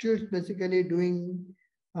institutes basically doing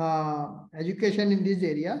education in these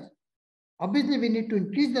areas. Obviously, we need to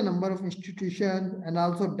increase the number of institutions and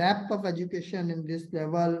also depth of education in this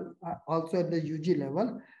level, also at the UG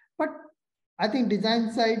level. But I think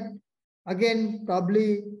design side, again,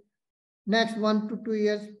 probably next 1 to 2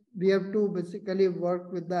 years, we have to basically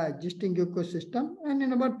work with the existing ecosystem. And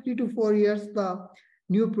in about 3 to 4 years, the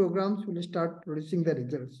new programs will start producing the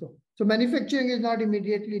results. So manufacturing is not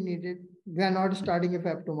immediately needed. We are not starting a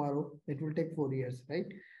fab tomorrow. It will take 4 years, right?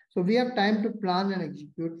 So we have time to plan and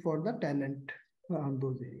execute for the talent on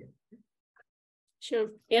those areas. Sure.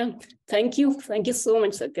 Yeah. Thank you. Thank you so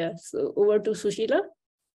much, Satya. So over to Sushila.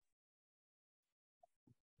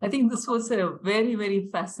 I think this was a very, very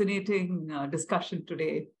fascinating discussion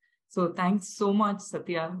today. So thanks so much,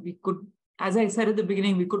 Satya. We could, as I said at the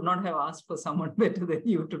beginning, we could not have asked for someone better than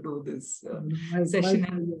you to do this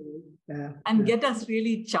session and get us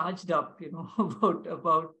really charged up, you know,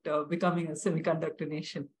 about becoming a semiconductor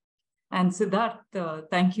nation. And Siddhartha,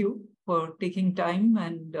 thank you for taking time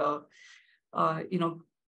and, you know,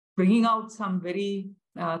 bringing out some very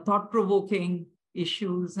thought-provoking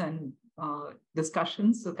issues and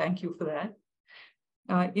discussions. So thank you for that.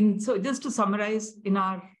 So just to summarize, in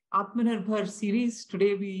our Atmanirbhar series,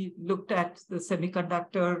 today we looked at the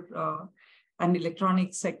semiconductor and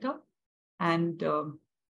electronics sector. And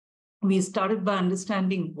we started by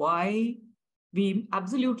understanding why we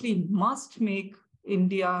absolutely must make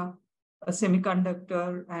India a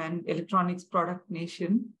semiconductor and electronics product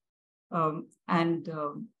nation.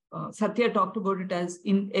 Satya talked about it as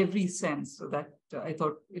in every sense. So that I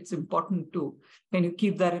thought it's important to kind of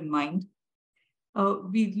keep that in mind.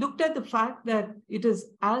 We looked at the fact that it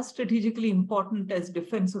is as strategically important as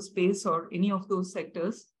defense or space or any of those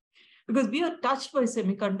sectors, because we are touched by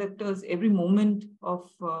semiconductors every moment of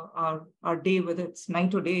our day, whether it's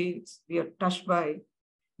night or day. We are touched by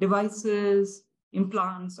devices,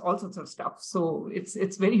 implants, all sorts of stuff. So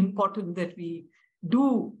it's very important that we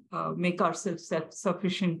do make ourselves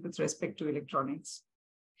self-sufficient with respect to electronics.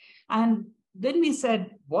 And then we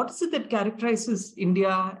said, what is it that characterizes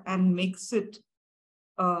India and makes it,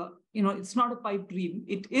 you know, it's not a pipe dream.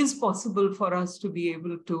 It is possible for us to be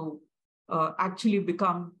able to actually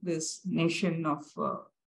become this nation of,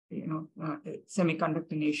 you know,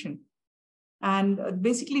 semiconductor nation. And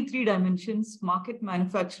basically 3 dimensions: market,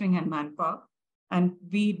 manufacturing, and manpower. And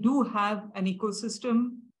we do have an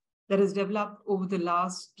ecosystem that has developed over the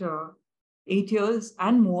last 8 years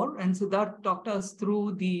and more. And so that talked us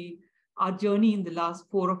through our journey in the last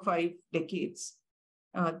 4 or 5 decades,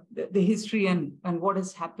 the history and what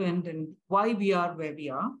has happened and why we are where we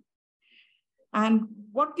are. And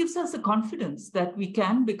what gives us the confidence that we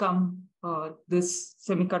can become this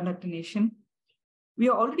semiconductor nation? We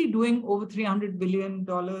are already doing over $300 billion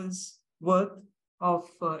worth of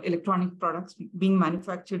electronic products being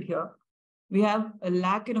manufactured here. We have 1.25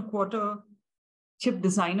 lakh chip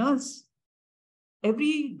designers.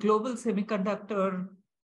 Every global semiconductor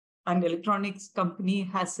and electronics company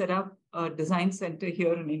has set up a design center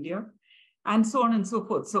here in India, and so on and so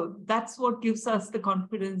forth. So that's what gives us the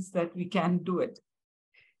confidence that we can do it.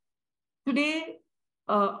 Today,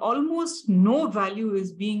 almost no value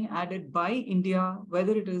is being added by India,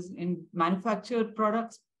 whether it is in manufactured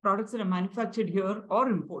products that are manufactured here, or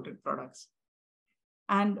imported products.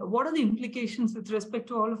 And what are the implications with respect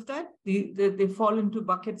to all of that? They fall into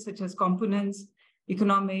buckets such as components,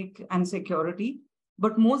 economic, and security.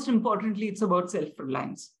 But most importantly, it's about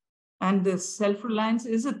self-reliance. And this self-reliance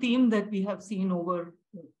is a theme that we have seen over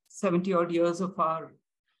 70 odd years of our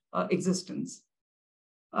existence.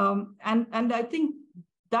 And I think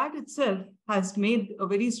that itself has made a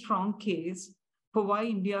very strong case for why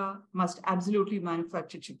India must absolutely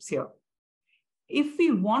manufacture chips here. If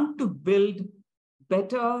we want to build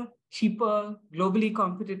better, cheaper, globally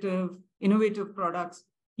competitive, innovative products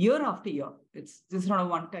year after year, it's just not a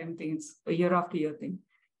one-time thing, it's a year after year thing,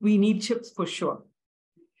 we need chips for sure.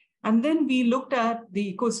 And then we looked at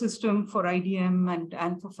the ecosystem for IDM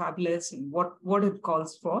and for fabless and what it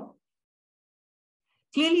calls for.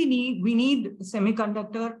 Clearly, we need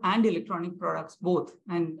semiconductor and electronic products both,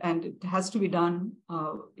 and it has to be done,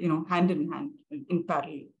 hand in hand, in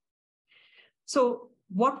parallel. So,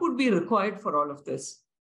 what would be required for all of this?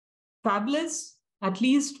 Fabless, at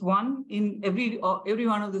least one in every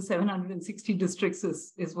one of the 760 districts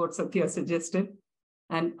is what Satya suggested,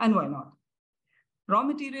 and why not? Raw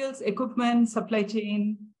materials, equipment, supply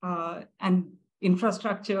chain, and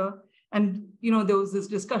infrastructure. And there was this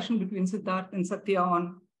discussion between Siddhartha and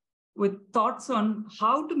Satya with thoughts on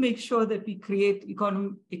how to make sure that we create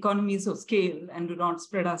economies of scale and do not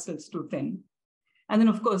spread ourselves too thin. And then,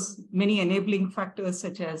 of course, many enabling factors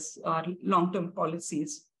such as long-term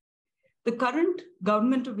policies. The current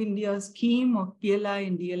government of India's scheme of PLI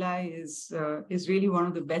and DLI is really one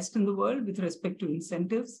of the best in the world with respect to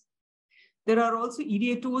incentives. There are also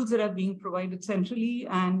EDA tools that are being provided centrally,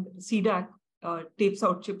 and CDAC tapes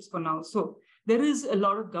out chips for now. So there is a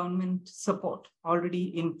lot of government support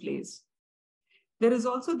already in place. There is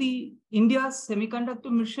also the India's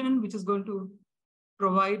semiconductor mission, which is going to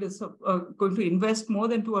provide going to invest more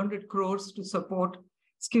than 200 crores to support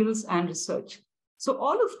skills and research. So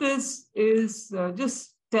all of this is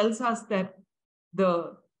just tells us that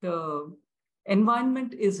the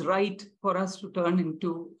environment is right for us to turn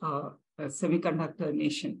into a semiconductor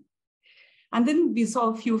nation. And then we saw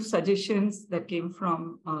a few suggestions that came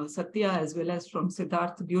from Satya as well as from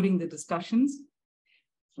Siddhartha during the discussions.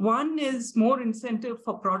 One is more incentive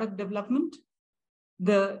for product development,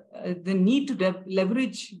 the need to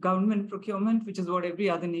leverage government procurement, which is what every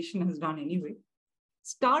other nation has done anyway.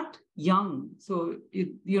 Start young. So, the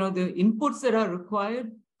inputs that are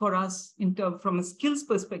required for us from a skills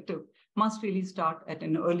perspective must really start at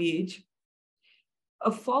an early age.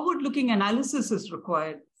 A forward-looking analysis is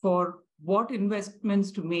required for what investments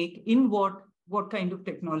to make in what kind of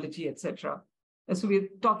technology, etc. So we're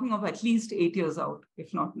talking of at least 8 years out,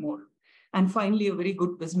 if not more. And finally, a very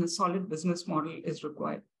good solid business model is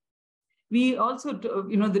required. We also,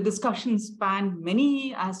 the discussions spanned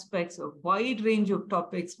many aspects, a wide range of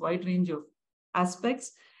topics, wide range of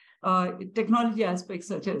aspects, technology aspects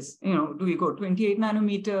such as, do we go 28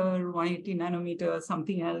 nanometer, 180 nanometer,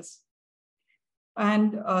 something else?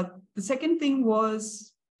 And the second thing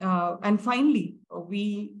was, and finally,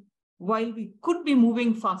 while we could be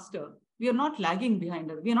moving faster, we are not lagging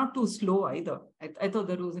behind. We are not too slow either. I thought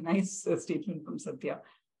that was a nice statement from Satya.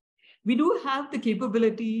 We do have the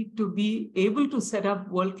capability to be able to set up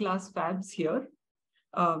world-class fabs here.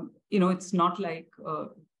 It's not like,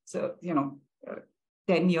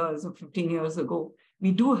 10 years or 15 years ago.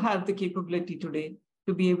 We do have the capability today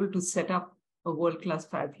to be able to set up a world-class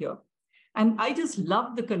fab here. And I just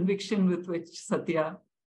love the conviction with which Satya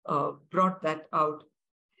brought that out.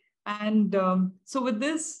 And so with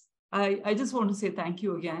this, I just want to say thank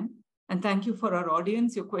you again. And thank you for our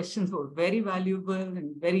audience. Your questions were very valuable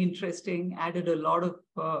and very interesting, added a lot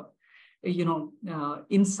of,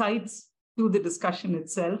 insights to the discussion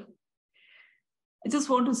itself. I just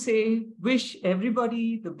want to wish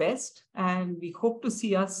everybody the best, and we hope to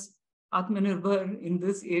see us Atmanirbhar in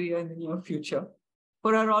this area in the near future.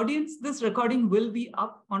 For our audience, this recording will be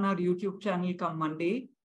up on our YouTube channel come Monday.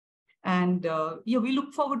 And we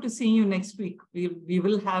look forward to seeing you next week. We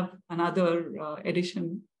will have another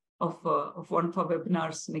edition of one of our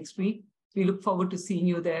webinars next week. We look forward to seeing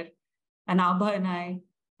you there. And Abha and I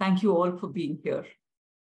thank you all for being here.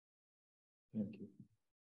 Thank you.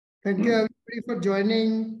 Thank you, everybody. everybody for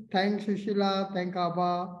joining. Thanks, Sushila. Thank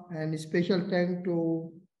Abba. And special thank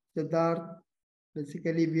to Siddhartha.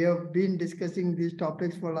 Basically, we have been discussing these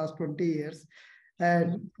topics for last 20 years.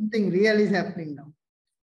 And something real is happening now.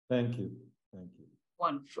 Thank you. Thank you.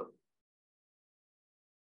 Wonderful.